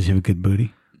 Does she have a good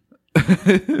booty?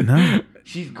 No.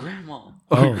 She's grandma.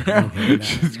 Oh, okay.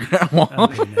 she's grandma.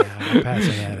 Okay, now I'm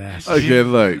passing that ass. Okay,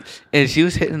 look. And she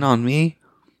was hitting on me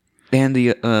and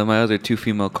the my other 2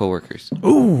 female coworkers.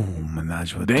 Ooh,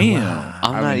 menage with Damn. trois.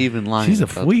 I'm not even lying. she's a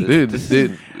about freak. this.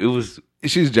 Dude, It was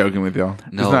she's joking with y'all.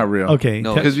 No. It's not real. Okay,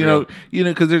 No. Because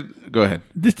because there's. Go ahead.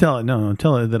 just tell her. No,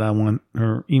 tell her that I want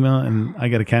her email and I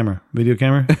got a camera, video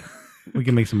camera. We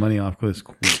can make some money off this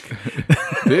quick.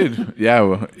 Dude,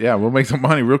 we'll make some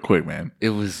money real quick, man. it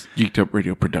was Geeked Up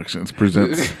Radio Productions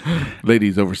presents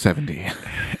Ladies Over 70,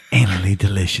 Anally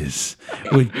delicious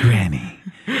with Granny.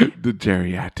 the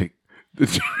geriatric. I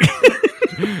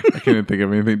can't even think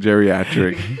of anything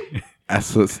geriatric as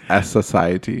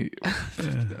society,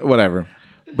 whatever.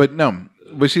 But no,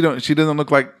 but she doesn't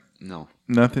look like no.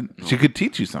 nothing. She could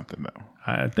teach you something though.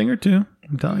 A thing or two.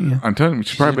 I'm telling you. I'm telling you,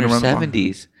 she's probably in been her around the block.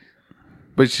 70s.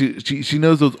 But she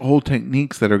knows those old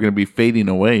techniques that are going to be fading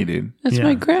away, dude. That's Yeah.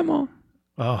 my grandma.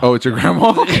 Oh, it's your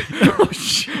grandma,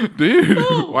 dude.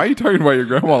 Why are you talking about your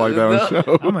grandma like that on the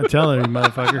show? I'm gonna tell her, you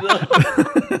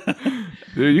motherfucker.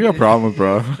 Dude, you got problems,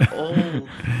 bro. Old.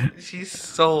 She's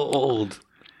so old.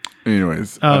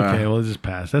 Anyways, Okay, well, just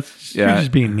pass. That's yeah. you're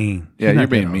just being mean. yeah, She's you're not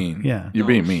being that mean. old. Yeah. you're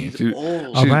being mean. She's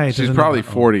old. All right, She's doesn't probably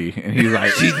matter. 40, and he's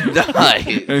like, She's not.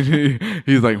 and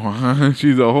he's like, well,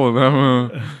 she's old.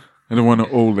 I don't want no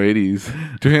old ladies.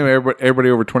 To him, everybody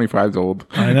over 25 is old.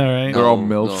 I know, right? They're all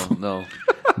milfs. No.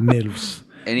 Milfs.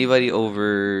 Anybody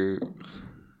over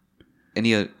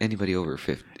anybody over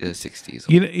 50, 60s.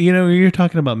 You know, you're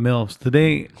talking about milfs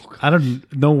today. Out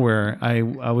of nowhere, I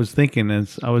was thinking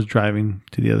as I was driving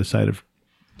to the other side of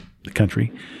the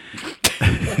country.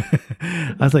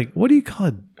 I was like, "What do you call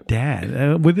a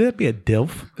dad? Would that be a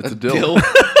dilf? It's a dilf.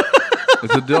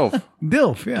 It's a dilf.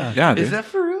 Dilf, yeah, Yeah, dude. Is that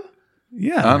for real?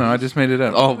 yeah." I don't know. I just made it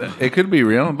up. Oh. It could be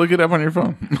real. Look it up on your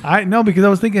phone. I know because I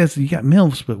was thinking, you got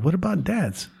milfs, but what about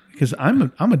dads? Because I'm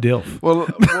a dilf. well,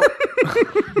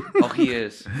 Oh, he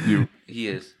is. you. He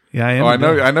is. Yeah, I am. Oh, a I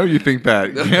know. dilf. I know you think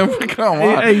that. Come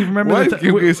on. Hey, you remember Why that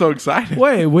you ti- get so excited?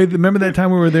 Wait, remember that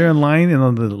time we were there in line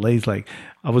and the lady's like,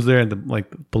 I was there at the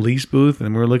police booth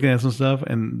and we were looking at some stuff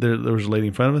and there was a lady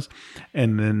in front of us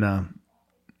and then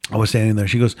I was standing there.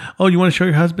 She goes, "Oh, you want to show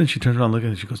your husband?" She turns around looking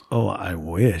and she goes, "Oh, I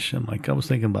wish." I'm like, I was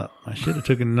thinking about I should have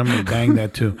taken a number and banged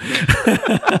that too.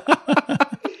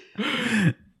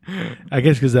 I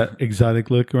guess because that exotic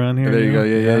look around here. There you go.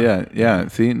 know? Yeah.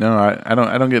 See, no, I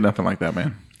don't get nothing like that,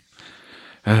 man.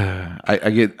 I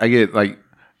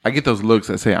get those looks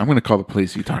that say, "I'm going to call the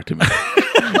police. You talk to me."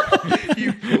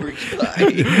 You poor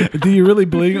guy. Do you really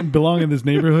belong in this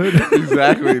neighborhood?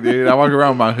 Exactly, dude. I walk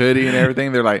around with my hoodie and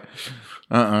everything. They're like,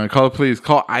 call the police.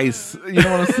 Call ICE. You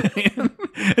know what I'm saying?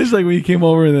 It's like when you came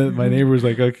over and then my neighbor was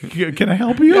like, "Can I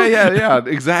help you?" Yeah.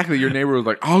 Exactly. Your neighbor was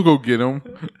like, "I'll go get him."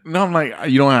 No, I'm like,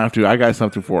 "You don't have to. I got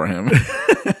something for him."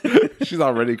 She's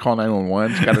already called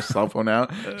 911. She got her cell phone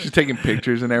out. She's taking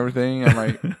pictures and everything. I'm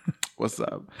like, "What's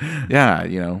up?" Yeah,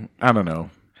 I don't know.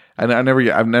 I've never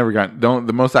got.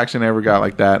 The most action I ever got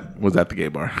like that was at the gay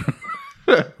bar.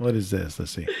 What is this?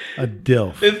 Let's see. A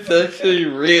dilf. It's actually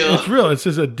real. It's real. It's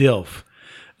just a dilf.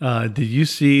 Did you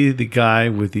see the guy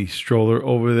with the stroller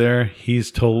over there? He's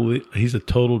a total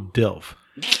dilf.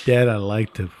 Dad, I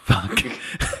like to fuck.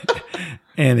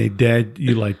 And a dad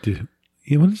you like to.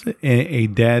 What is it? A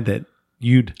dad that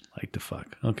you'd like to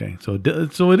fuck. Okay, so it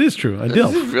is true. A This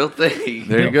is a dilf. real thing.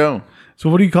 There you go. So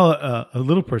what do you call a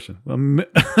little person?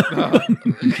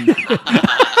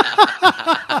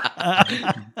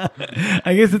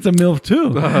 I guess it's a MILF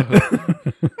too.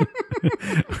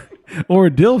 Or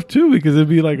a DILF too, because it'd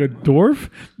be like a dwarf.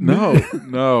 No.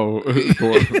 No.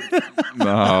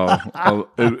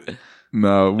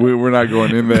 We're not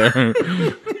going in there.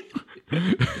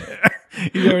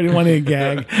 You already wanted a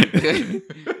gag.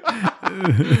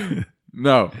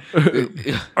 No.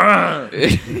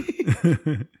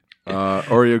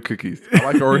 Oreo cookies. I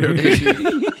like Oreo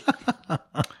cookies.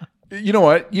 You know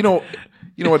what? You know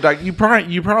what, Doc? You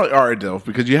probably are a DILF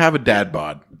because you have a dad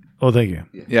bod. Oh, thank you.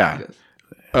 Yeah.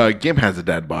 Gimp has a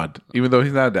dad bod, even though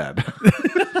he's not a dad.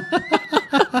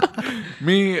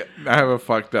 Me, I have a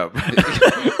fucked up.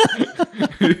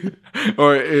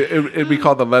 Or it'd be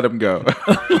called the let him go.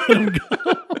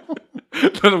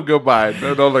 Let him go by.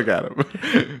 No, don't look at him.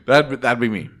 That'd be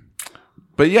me.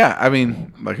 But yeah, I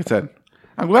mean, like I said,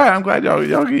 I'm glad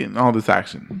y'all getting all this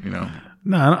action. You know.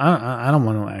 No, I don't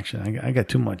want no action. I got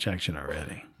too much action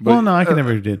already. Well, no, I can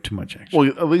never do too much action. Well,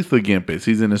 at least the Gimp is.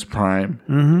 He's in his prime.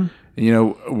 Mm-hmm. You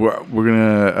know, we're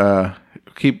gonna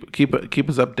keep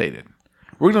us updated.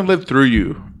 We're gonna live through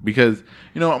you because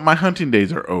my hunting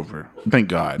days are over. Thank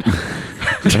God.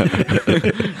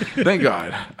 Thank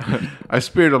God. I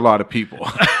speared a lot of people.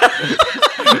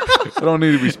 I don't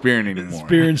need to be spearing anymore.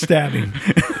 Spear and stabbing.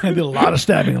 I did a lot of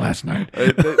stabbing last night.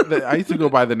 I used to go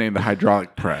by the name the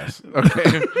hydraulic press.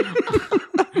 Okay.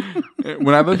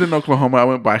 When I lived in Oklahoma, I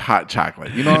went by hot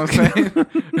chocolate. You know what I'm saying?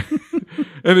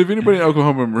 And if anybody in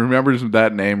Oklahoma remembers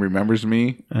that name, remembers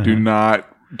me, do not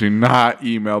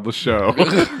email the show.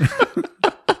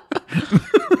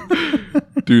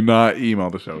 Do not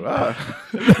email the show.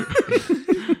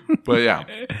 But yeah.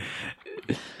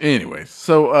 Anyways,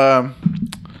 so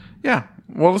yeah.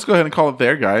 Well, let's go ahead and call it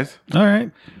there, guys. All right.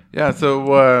 Yeah,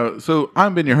 so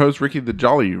I've been your host, Ricky the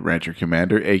Jolly Rancher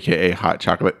Commander, aka Hot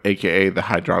Chocolate, aka the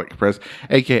Hydraulic Press,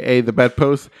 aka the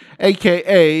Bedpost,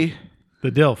 aka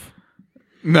the DILF.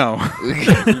 No.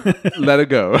 Let it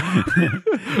go.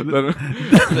 Let it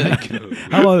go.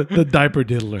 How about the diaper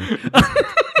diddler?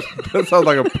 That sounds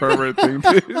like a pervert thing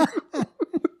too.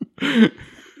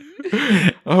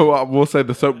 Oh, we'll say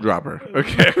the soap dropper.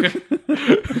 Okay.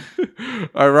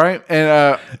 All right.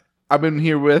 And I've been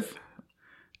here with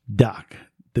Doc,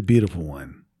 the beautiful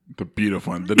one. The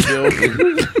beautiful one. The DILF.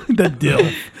 The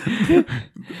DILF.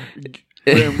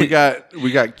 And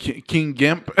we got King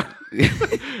Gimp.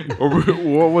 Or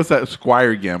what was that?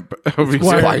 Squire Gimp.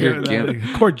 Squire Gimp.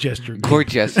 Court jester. Court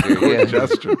jester. Yeah.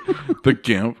 Jester. The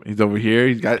Gimp. He's over here.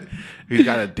 He's got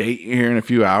a date here in a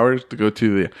few hours to go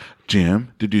to the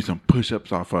gym to do some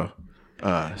push-ups off of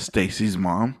Stacy's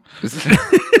mom.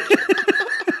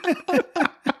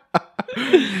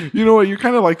 You know what? You're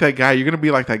kind of like that guy. You're gonna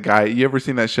be like that guy. You ever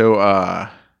seen that show?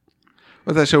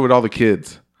 What's that show with all the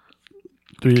kids?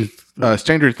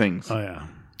 Stranger Things. Oh yeah.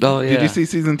 Oh yeah. Did you see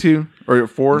season 2 or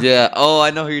 4? Yeah. Oh,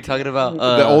 I know who you're talking about.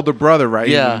 The older brother, right?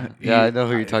 Yeah. I know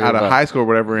who you're talking about. Out of high school or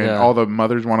whatever, and all the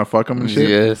mothers want to fuck him and shit.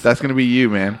 Yes. That's gonna be you,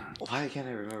 man. Why can't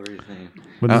I remember his name?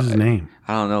 What is his name?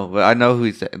 I don't know, but I know who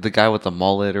he's the guy with the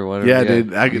mullet or whatever. Yeah,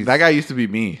 dude. That guy used to be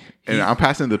me, and I'm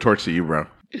passing the torch to you, bro.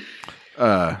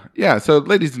 Yeah. So,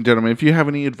 ladies and gentlemen, if you have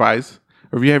any advice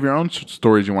or if you have your own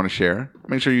stories you want to share,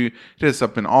 make sure you hit us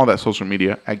up in all that social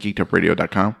media at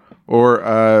geekedupradio.com,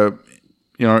 or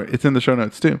it's in the show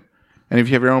notes too. And if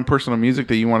you have your own personal music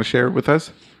that you want to share with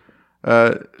us,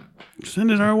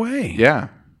 send it our way. Yeah.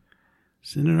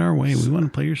 Send it our way. We want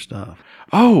to play your stuff.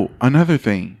 Oh, another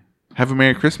thing. Have a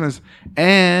Merry Christmas.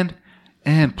 And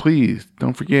please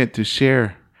don't forget to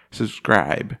share,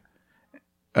 subscribe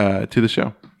to the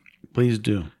show. Please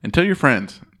do. And tell your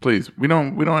friends. Please. We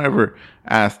don't ever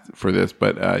ask for this,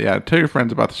 but yeah, tell your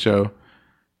friends about the show.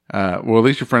 Well, at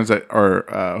least your friends that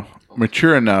are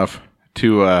mature enough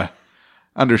to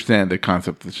understand the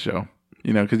concept of the show.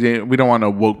 You know, because we don't want to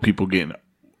woke people getting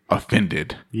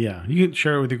offended. Yeah, you can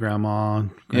share it with your grandma.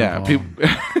 Yeah, people.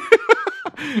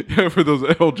 Yeah, for those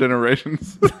old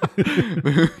generations.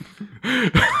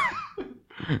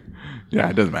 Yeah,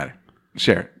 it doesn't matter.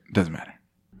 Share it. It doesn't matter.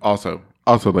 Also,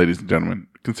 ladies and gentlemen,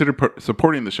 consider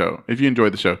supporting the show. If you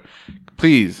enjoy the show,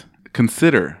 please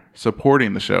consider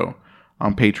supporting the show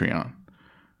on Patreon.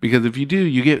 Because if you do,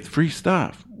 you get free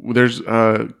stuff. There's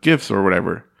gifts or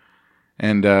whatever,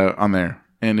 and on there.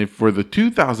 And if for the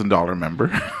 $2,000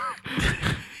 member,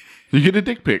 you get a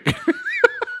dick pic.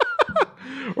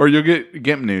 Or you'll get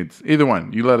GIMP nudes. Either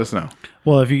one. You let us know.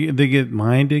 Well, if they get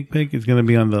my dick pic, it's going to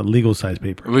be on the legal size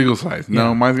paper. Legal size. No,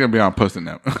 yeah. Mine's going to be on Post-it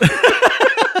note.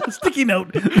 Sticky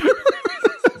note.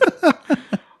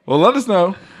 Well, let us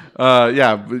know.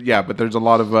 But there's a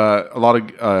lot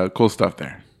of cool stuff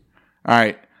there. All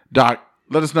right, Doc,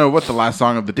 let us know what the last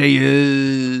song of the day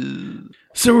is.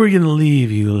 So we're going to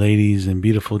leave you, ladies and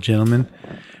beautiful gentlemen,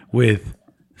 with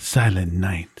Silent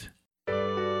Night.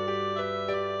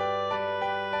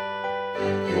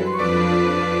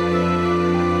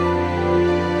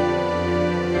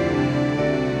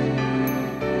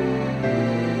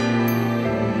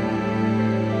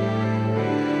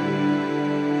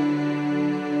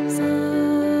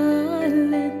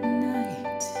 Silent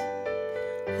night,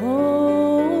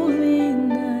 holy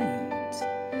night,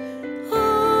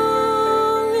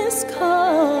 all is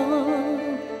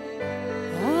calm,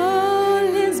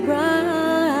 all is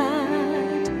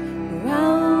bright,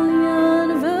 round yon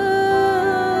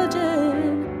virgin,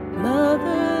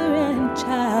 mother and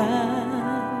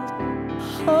child,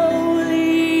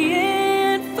 holy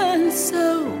infant, so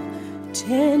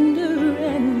tender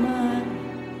and mild.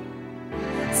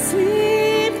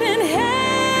 Sleep in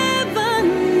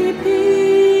heavenly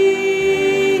peace.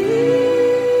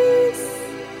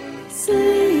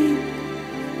 Sleep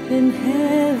in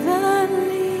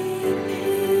heavenly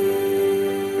peace.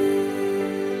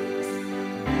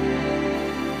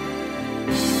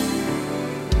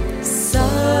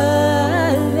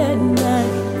 Silent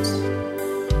night,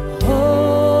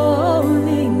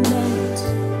 holy night,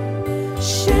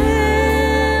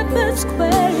 shepherds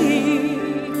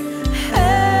quake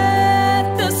at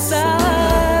the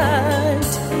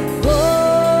sight.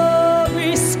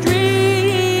 Glory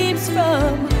streams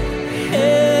from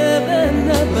heaven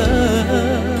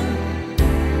above.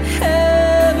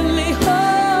 Heavenly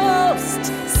hosts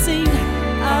sing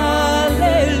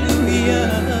Alleluia.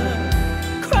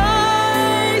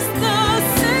 Christ the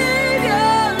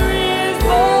Savior is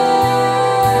born.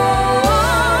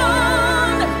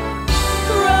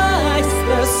 Christ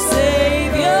the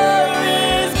Savior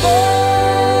is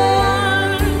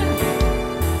born.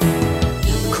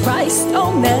 Christ,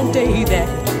 on that day that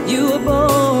you were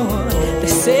born, they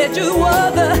said you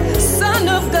were the Son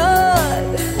of God.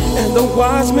 And the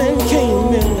wise men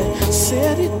came and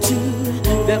said it too.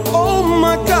 That, oh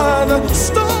my God, the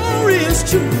story is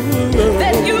true.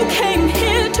 That you came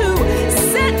here to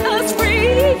set us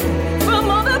free from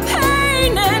all the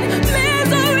pain and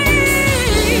misery.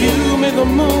 You made the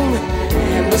moon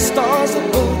and the stars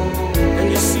above.